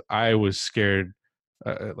mention is I was scared,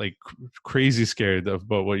 like crazy scared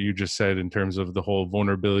about what you just said in terms of the whole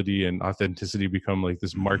vulnerability and authenticity become like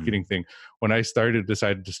this marketing thing. When I decided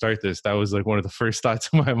to start this, that was like one of the first thoughts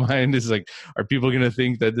in my mind is like, are people going to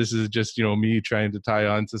think that this is just, you know, me trying to tie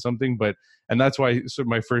on to something? And that's why, so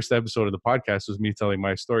my first episode of the podcast was me telling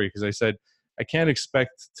my story, because I said, I can't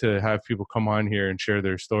expect to have people come on here and share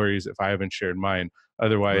their stories if I haven't shared mine.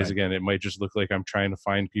 Otherwise, again, it might just look like I'm trying to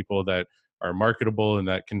find people that are marketable and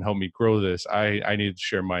that can help me grow this. I need to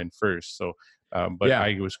share mine first. So, but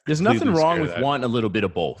I was, there's nothing wrong with wanting a little bit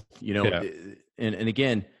of both, you know, and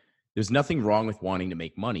again, there's nothing wrong with wanting to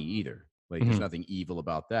make money either. Like there's nothing evil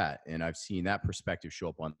about that. And I've seen that perspective show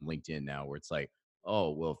up on LinkedIn now, where it's like, oh,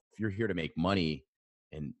 well, if you're here to make money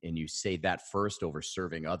and you say that first over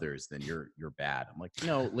serving others, then you're bad. I'm like,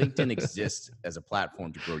 no, LinkedIn exists as a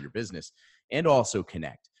platform to grow your business and also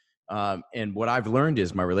connect. And what I've learned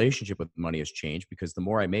is my relationship with money has changed, because the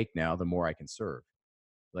more I make now, the more I can serve.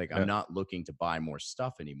 Like, I'm Yeah. not looking to buy more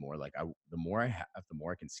stuff anymore. Like, the more I have, the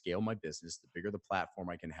more I can scale my business, the bigger the platform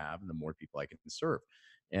I can have, and the more people I can serve.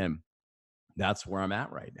 And that's where I'm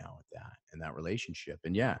at right now with that and that relationship.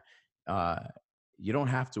 And yeah, uh, you don't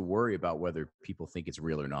have to worry about whether people think it's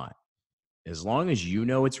real or not. As long as you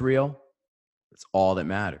know it's real, that's all that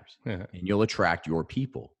matters. Yeah. And you'll attract your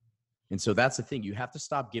people. And so that's the thing. You have to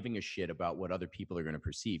stop giving a shit about what other people are going to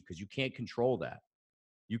perceive, because you can't control that.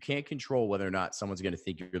 You can't control whether or not someone's going to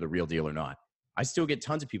think you're the real deal or not. I still get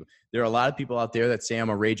tons of people. There are a lot of people out there that say I'm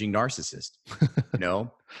a raging narcissist, you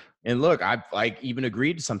know? And look, I've like even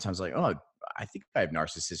agreed sometimes, like, oh, I think I have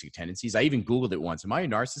narcissistic tendencies. I even Googled it once. Am I a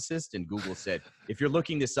narcissist? And Google said, if you're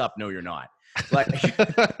looking this up, no, you're not. Like,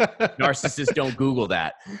 narcissists don't Google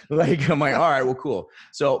that. Like, I'm like, all right, well, cool.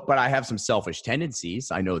 So, but I have some selfish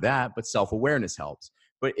tendencies. I know that, but self-awareness helps.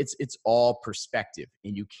 But it's all perspective,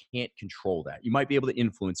 and you can't control that. You might be able to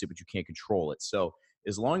influence it, but you can't control it. So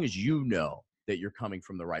as long as you know that you're coming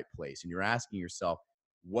from the right place and you're asking yourself,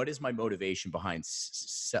 what is my motivation behind,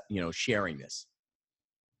 sharing this?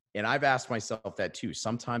 And I've asked myself that too.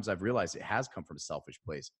 Sometimes I've realized it has come from a selfish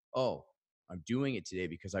place. Oh, I'm doing it today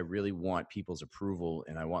because I really want people's approval,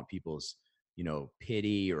 and I want people's,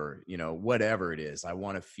 pity, or, whatever it is. I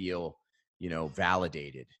want to feel,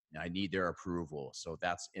 validated. I need their approval. So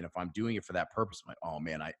and if I'm doing it for that purpose, I'm like, oh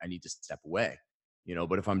man, I need to step away,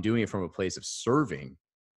 but if I'm doing it from a place of serving,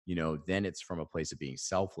 then it's from a place of being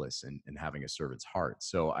selfless and having a servant's heart.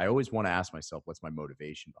 So I always want to ask myself, what's my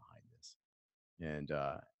motivation behind this?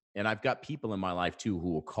 And I've got people in my life too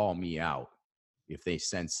who will call me out if they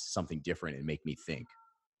sense something different and make me think.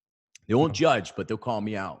 They won't judge, but they'll call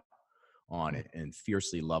me out on it and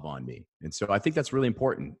fiercely love on me. And so I think that's really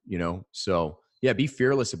important, So yeah, be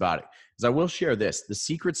fearless about it. Because I will share this: the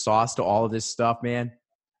secret sauce to all of this stuff, man,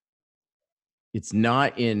 it's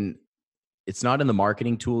not in the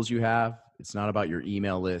marketing tools you have. It's not about your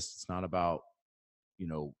email list. It's not about,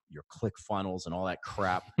 your click funnels and all that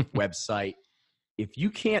crap website. If you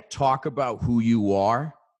can't talk about who you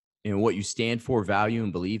are and what you stand for, value,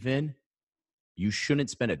 and believe in, you shouldn't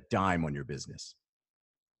spend a dime on your business.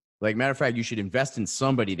 Like, matter of fact, you should invest in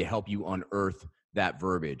somebody to help you unearth that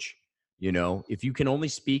verbiage. If you can only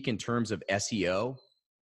speak in terms of SEO,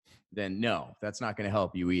 then no, that's not going to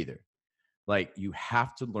help you either. Like, you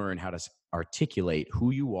have to learn how to articulate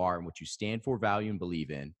who you are and what you stand for, value, and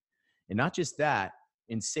believe in. And not just that,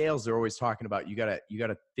 in sales, they're always talking about, you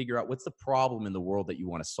gotta figure out what's the problem in the world that you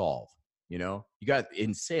want to solve.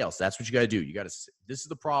 In sales, that's what you got to do. This is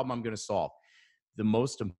the problem I'm going to solve. The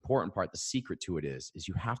most important part, the secret to it is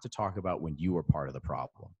you have to talk about when you are part of the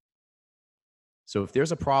problem. So if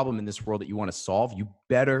there's a problem in this world that you want to solve, you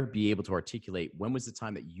better be able to articulate when was the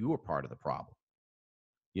time that you were part of the problem.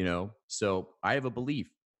 So I have a belief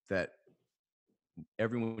that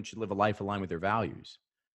everyone should live a life aligned with their values.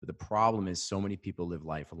 But the problem is, so many people live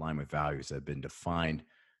life aligned with values that have been defined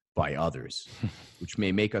by others, which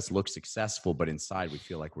may make us look successful, but inside we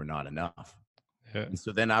feel like we're not enough. Yeah. And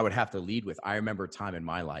so then I would have to lead with, I remember a time in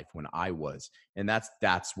my life when I was, and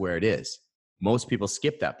that's where it is. Most people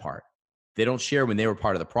skip that part. They don't share when they were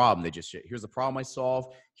part of the problem. They just share, here's the problem I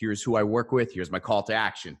solve. Here's who I work with. Here's my call to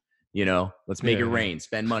action. Let's make it rain,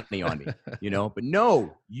 spend money on me, but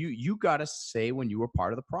no, you got to say when you were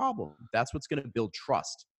part of the problem. That's what's going to build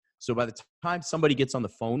trust. So by the time somebody gets on the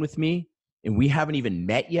phone with me and we haven't even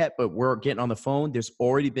met yet, but we're getting on the phone, there's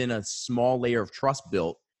already been a small layer of trust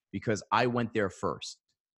built because I went there first.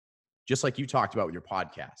 Just like you talked about with your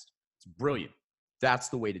podcast. It's brilliant. That's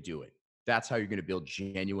the way to do it. That's how you're going to build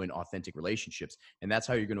genuine, authentic relationships. And that's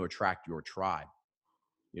how you're going to attract your tribe.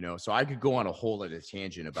 So I could go on a whole other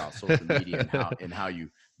tangent about social media and how you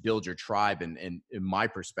build your tribe and in my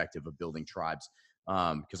perspective of building tribes,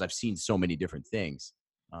 because I've seen so many different things,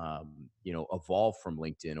 evolve from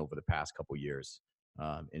LinkedIn over the past couple of years.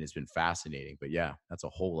 And it's been fascinating, but yeah, that's a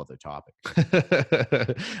whole other topic.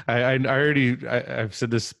 I've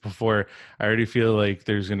said this before. I already feel like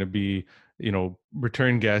there's going to be,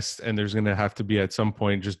 return guests, and there's going to have to be at some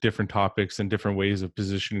point just different topics and different ways of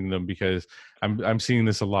positioning them, because I'm seeing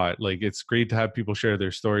this a lot. Like, it's great to have people share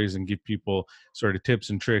their stories and give people sort of tips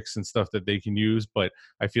and tricks and stuff that they can use, but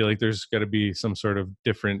I feel like there's got to be some sort of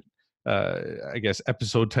different I guess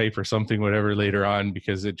episode type or something, whatever, later on,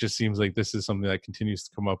 because it just seems like this is something that continues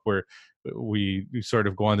to come up where we sort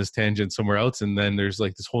of go on this tangent somewhere else, and then there's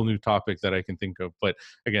like this whole new topic that I can think of. But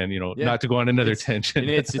again, not to go on another tangent.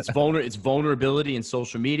 It's vulnerability in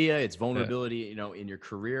social media. It's vulnerability, in your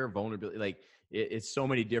career, vulnerability, like it's so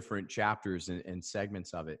many different chapters and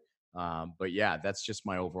segments of it. But yeah, that's just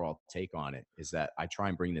my overall take on it, is that I try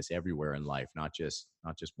and bring this everywhere in life, not just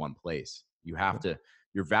one place. You have to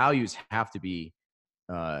Your values have to be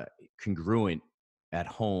congruent at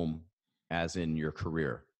home as in your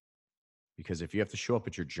career. Because if you have to show up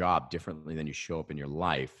at your job differently than you show up in your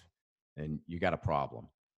life, then you got a problem.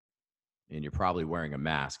 And you're probably wearing a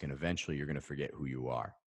mask, and eventually you're going to forget who you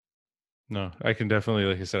are. No, I can definitely,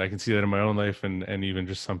 like I said, I can see that in my own life and even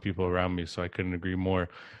just some people around me. So I couldn't agree more.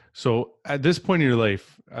 So at this point in your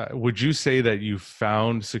life, would you say that you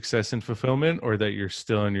found success and fulfillment, or that you're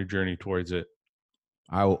still on your journey towards it?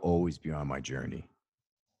 I will always be on my journey.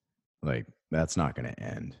 Like, that's not going to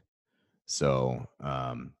end. So,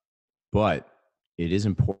 but it is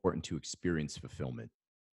important to experience fulfillment,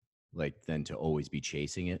 like, than to always be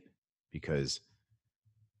chasing it, because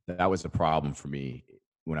that was a problem for me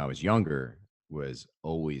when I was younger, was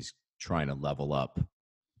always trying to level up,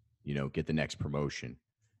 get the next promotion.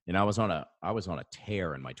 And I was on a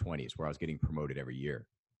tear in my 20s where I was getting promoted every year.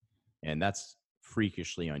 And that's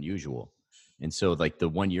freakishly unusual. And so, like, the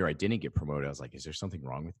one year I didn't get promoted, I was like, is there something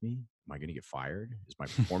wrong with me? Am I going to get fired? Is my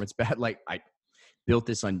performance bad? Like, I built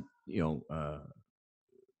this on, it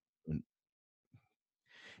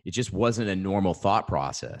just wasn't a normal thought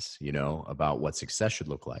process, about what success should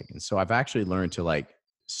look like. And so I've actually learned to, like,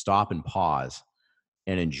 stop and pause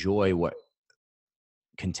and enjoy what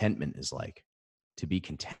contentment is like, to be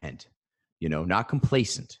content, not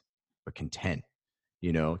complacent, but content,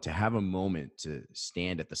 to have a moment to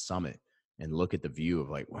stand at the summit and look at the view of,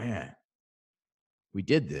 like, man, we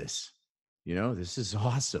did this, this is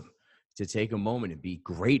awesome, to take a moment and be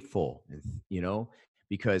grateful, and,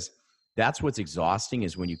 because that's what's exhausting,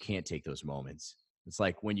 is when you can't take those moments. It's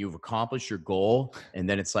like when you've accomplished your goal and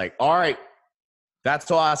then it's like, all right,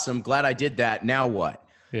 that's awesome. Glad I did that. Now what?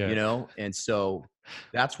 Yeah. And so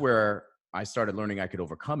that's where I started learning I could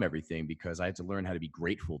overcome everything, because I had to learn how to be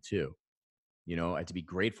grateful too. I had to be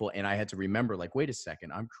grateful, and I had to remember, like, wait a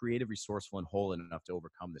second, I'm creative, resourceful, and whole enough to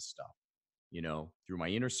overcome this stuff, through my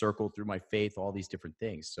inner circle, through my faith, all these different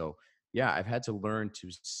things. So yeah, I've had to learn to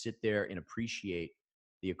sit there and appreciate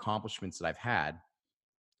the accomplishments that I've had,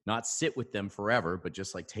 not sit with them forever, but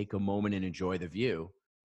just, like, take a moment and enjoy the view,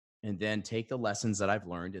 and then take the lessons that I've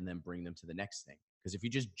learned and then bring them to the next thing. Because if you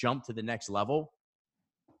just jump to the next level,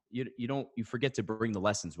 you forget to bring the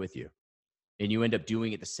lessons with you, and you end up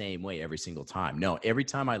doing it the same way every single time. No, every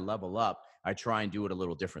time I level up, I try and do it a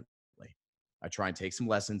little differently. I try and take some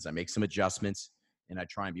lessons, I make some adjustments, and I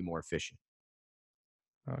try and be more efficient.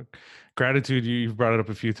 Uh, Gratitude, you've brought it up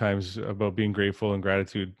a few times about being grateful and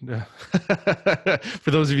gratitude.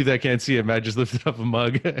 For those of you that can't see it, Matt just lifted up a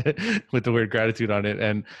mug with the word gratitude on it.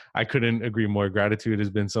 And I couldn't agree more. Gratitude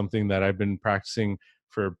has been something that I've been practicing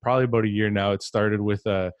for probably about a year now. It started with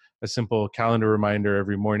a simple calendar reminder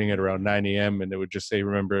every morning at around 9 a.m. And it would just say,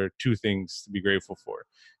 remember 2 things to be grateful for.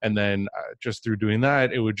 And then just through doing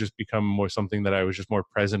that, it would just become more something that I was just more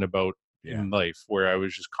present about Yeah. in life, where I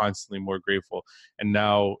was just constantly more grateful. And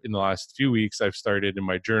now in the last few weeks, I've started in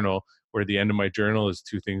my journal, where the end of my journal is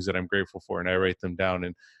 2 things that I'm grateful for, and I write them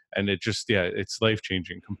down. And it just, yeah, it's life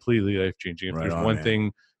changing, completely life changing. If Right there's on, one man.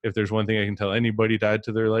 thing, if there's one thing I can tell anybody to add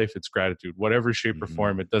to their life, it's gratitude, whatever shape or Hmm.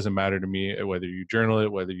 form. It doesn't matter to me whether you journal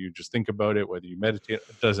it, whether you just think about it, whether you meditate.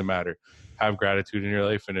 It doesn't matter. Have gratitude in your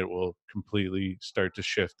life, and it will completely start to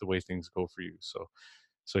shift the way things go for you. So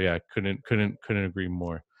yeah, couldn't agree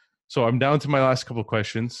more. So I'm down to my last couple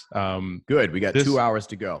questions. Good. We got 2 This hours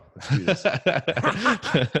to go. Let's do this.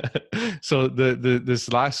 so this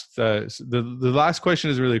last the last question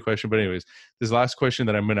is really a question, but anyways, this last question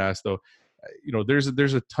that I'm going to ask, though,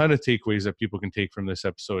 there's a ton of takeaways that people can take from this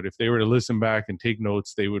episode. If they were to listen back and take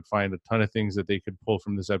notes, they would find a ton of things that they could pull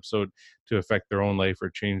from this episode to affect their own life or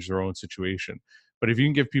change their own situation. But if you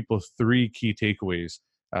can give people 3 key takeaways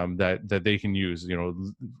that they can use,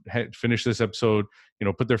 finish this episode,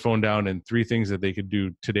 put their phone down, and 3 things that they could do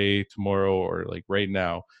today, tomorrow, or like right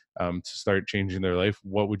now, to start changing their life,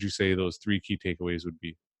 what would you say those 3 key takeaways would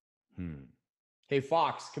be? Hmm. Hey,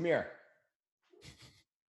 Fox, come here.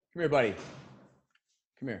 Come here, buddy.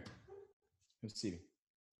 Come here. Come see me.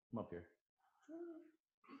 Come up here.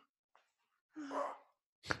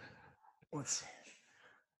 Let's see.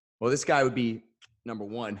 Well, this guy would be number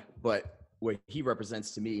 1, but what he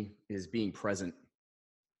represents to me is being present.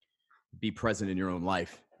 Be present in your own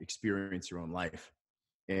life, experience your own life.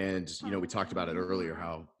 And, we talked about it earlier,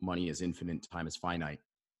 how money is infinite, time is finite.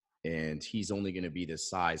 And he's only going to be this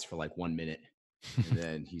size for like 1 minute. And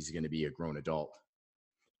then he's going to be a grown adult.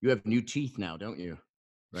 You have new teeth now, don't you?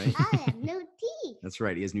 Right? I have new teeth. That's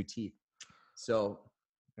right. He has new teeth. So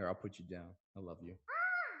here, I'll put you down. I love you.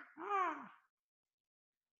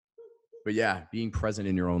 But yeah, being present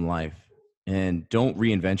in your own life, and don't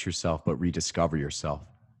reinvent yourself, but rediscover yourself.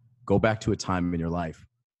 Go back to a time in your life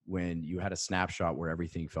when you had a snapshot where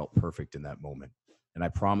everything felt perfect in that moment. And I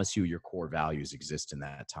promise you, your core values exist in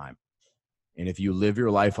that time. And if you live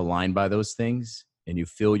your life aligned by those things and you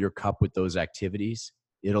fill your cup with those activities,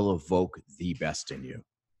 it'll evoke the best in you.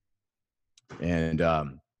 And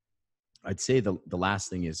I'd say the last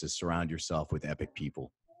thing is to surround yourself with epic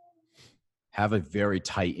people. Have a very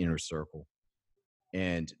tight inner circle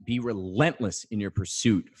and be relentless in your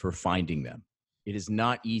pursuit for finding them. It is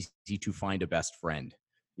not easy to find a best friend,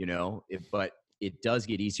 but it does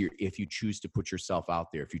get easier if you choose to put yourself out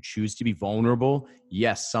there. If you choose to be vulnerable,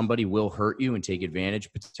 yes, somebody will hurt you and take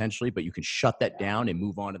advantage potentially, but you can shut that down and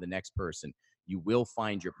move on to the next person. You will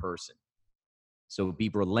find your person. So be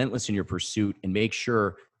relentless in your pursuit and make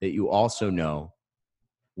sure that you also know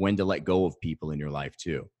when to let go of people in your life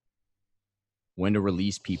too. When to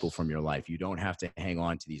release people from your life. You don't have to hang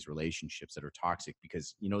on to these relationships that are toxic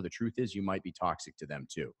because, the truth is you might be toxic to them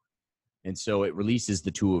too. And so it releases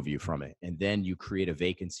the two of you from it. And then you create a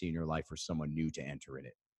vacancy in your life for someone new to enter in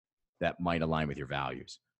it that might align with your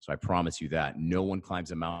values. So I promise you that no one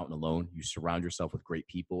climbs a mountain alone. You surround yourself with great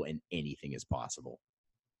people and anything is possible.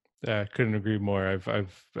 Yeah, I couldn't agree more.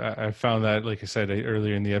 I've found that, like I said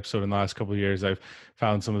earlier in the episode, in the last couple of years, I've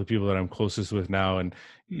found some of the people that I'm closest with now, and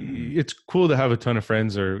it's cool to have a ton of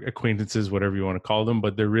friends or acquaintances, whatever you want to call them.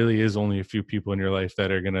 But there really is only a few people in your life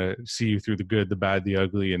that are gonna see you through the good, the bad, the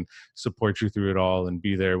ugly, and support you through it all, and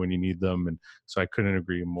be there when you need them. And so I couldn't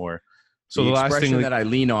agree more. So the last expression thing that I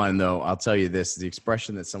lean on, though, I'll tell you this: the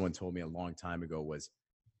expression that someone told me a long time ago was,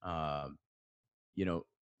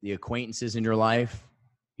 the acquaintances in your life.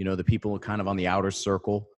 The people kind of on the outer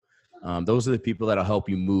circle, those are the people that'll help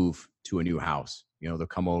you move to a new house. They'll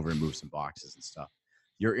come over and move some boxes and stuff.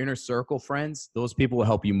 Your inner circle friends, those people will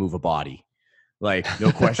help you move a body. Like,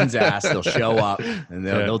 no questions asked. They'll show up and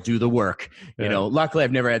they'll do the work. Luckily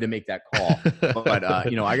I've never had to make that call, but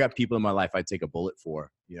I got people in my life I'd take a bullet for,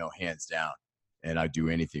 hands down, and I'd do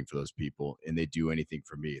anything for those people and they do anything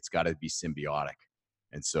for me. It's got to be symbiotic.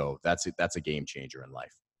 And so that's a game changer in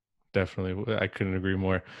life. Definitely. I couldn't agree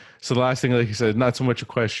more. So the last thing, like you said, not so much a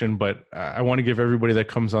question, but I want to give everybody that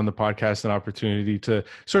comes on the podcast an opportunity to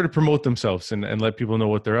sort of promote themselves and let people know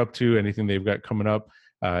what they're up to, anything they've got coming up,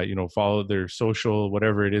 follow their social,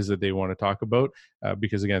 whatever it is that they want to talk about.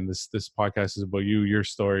 Because again, this podcast is about you, your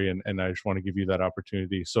story, and I just want to give you that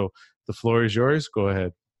opportunity. So the floor is yours. Go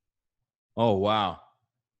ahead. Oh, wow.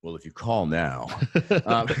 Well, if you call now.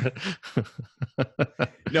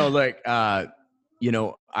 No, like,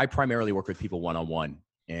 I primarily work with people one-on-one,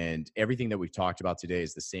 and everything that we've talked about today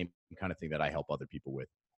is the same kind of thing that I help other people with,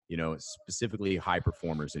 specifically high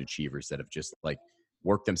performers and achievers that have just like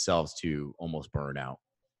worked themselves to almost burn out.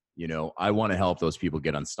 I want to help those people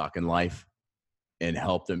get unstuck in life and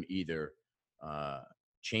help them either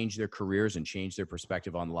change their careers and change their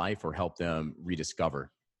perspective on life, or help them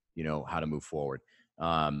rediscover, how to move forward.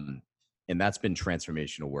 And that's been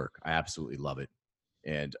transformational work. I absolutely love it.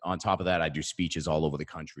 And on top of that, I do speeches all over the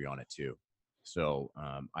country on it too. So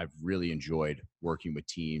I've really enjoyed working with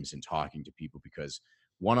teams and talking to people because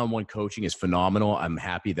one-on-one coaching is phenomenal. I'm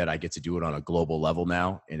happy that I get to do it on a global level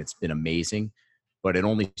now, and it's been amazing, but it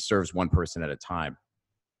only serves one person at a time.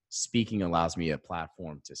 Speaking allows me a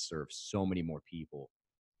platform to serve so many more people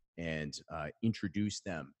and introduce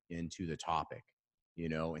them into the topic,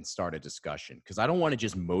 and start a discussion. Because I don't want to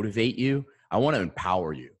just motivate you. I want to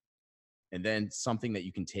empower you. And then something that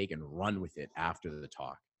you can take and run with it after the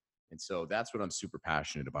talk. And so that's what I'm super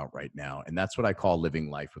passionate about right now. And that's what I call living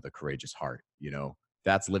life with a courageous heart.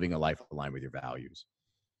 That's living a life aligned with your values.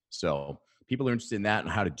 So people are interested in that and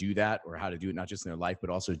how to do that, or how to do it not just in their life, but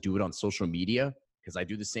also do it on social media. Because I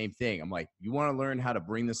do the same thing. I'm like, you want to learn how to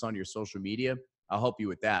bring this onto your social media? I'll help you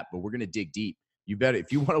with that. But we're going to dig deep.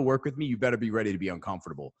 If you want to work with me, you better be ready to be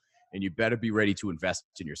uncomfortable, and you better be ready to invest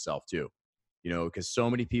in yourself too. Because so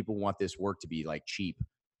many people want this work to be like cheap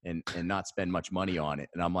and not spend much money on it.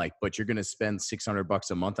 And I'm like, but you're going to spend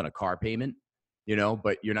 $600 a month on a car payment,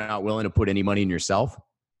 but you're not willing to put any money in yourself,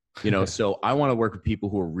 So I want to work with people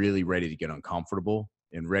who are really ready to get uncomfortable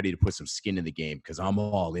and ready to put some skin in the game, because I'm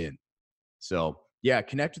all in. So yeah,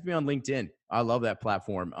 connect with me on LinkedIn. I love that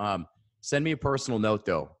platform. Send me a personal note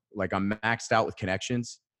though. Like, I'm maxed out with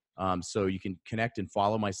connections. So you can connect and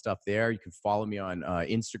follow my stuff there. You can follow me on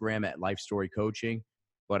Instagram at Life Story Coaching.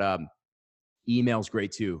 But email's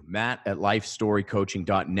great too.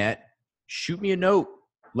 Matt@lifestorycoaching.net. Shoot me a note.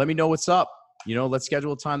 Let me know what's up. Let's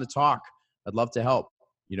schedule a time to talk. I'd love to help.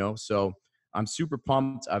 So I'm super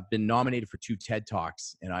pumped. I've been nominated for 2 TED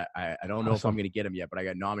Talks, and I don't know if I'm going to get them yet, but I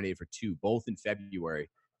got nominated for 2, both in February.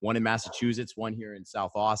 One in Massachusetts, one here in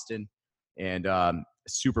South Austin. And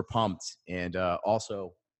super pumped, and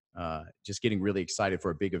also just getting really excited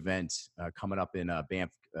for a big event coming up in Banff,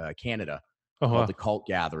 Canada, Oh, called wow. the Cult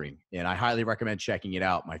Gathering, and I highly recommend checking it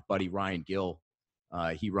out. My buddy Ryan Gill,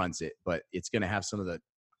 he runs it, but it's going to have some of the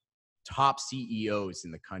top CEOs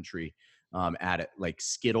in the country at it, like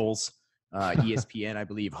Skittles, ESPN, I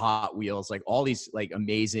believe, Hot Wheels, like all these like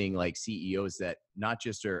amazing like CEOs that not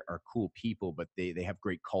just are cool people, but they have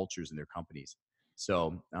great cultures in their companies.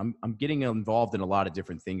 So I'm getting involved in a lot of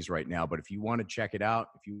different things right now. But if you want to check it out,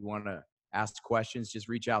 if you want to ask questions, just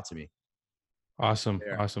reach out to me. Awesome.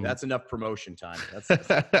 There, Awesome. that's enough promotion time.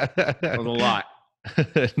 That was a lot.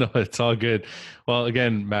 No, it's all good. Well,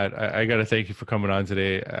 again, Matt, I got to thank you for coming on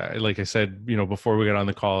today. Like I said, before we got on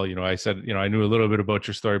the call, I said, I knew a little bit about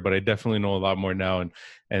your story, but I definitely know a lot more now,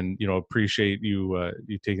 and appreciate you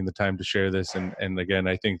taking the time to share this. And again,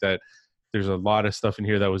 I think that there's a lot of stuff in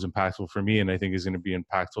here that was impactful for me, and I think is going to be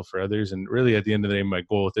impactful for others. And really, at the end of the day, my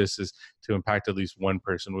goal with this is to impact at least one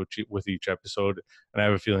person with each episode. And I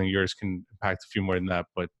have a feeling yours can impact a few more than that.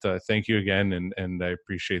 But thank you again, and I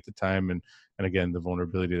appreciate the time and again, the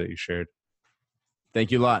vulnerability that you shared.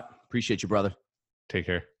 Thank you a lot. Appreciate you, brother. Take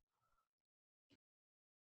care.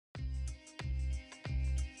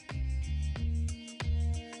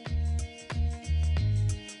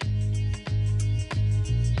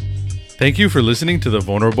 Thank you for listening to the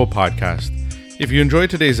Vulnerable Podcast. If you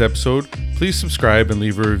enjoyed today's episode, please subscribe and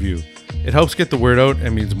leave a review. It helps get the word out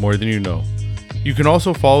and means more than you know. You can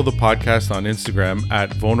also follow the podcast on Instagram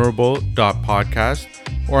at vulnerable.podcast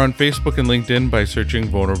or on Facebook and LinkedIn by searching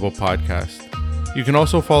Vulnerable Podcast. You can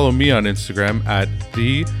also follow me on Instagram at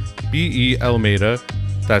the B.E. Almeida.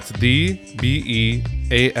 That's the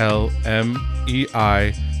BEALMEIDA,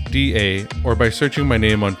 or by searching my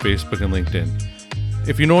name on Facebook and LinkedIn.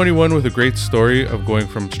 If you know anyone with a great story of going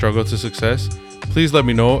from struggle to success, please let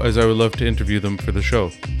me know, as I would love to interview them for the show.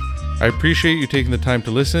 I appreciate you taking the time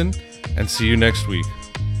to listen, and see you next week.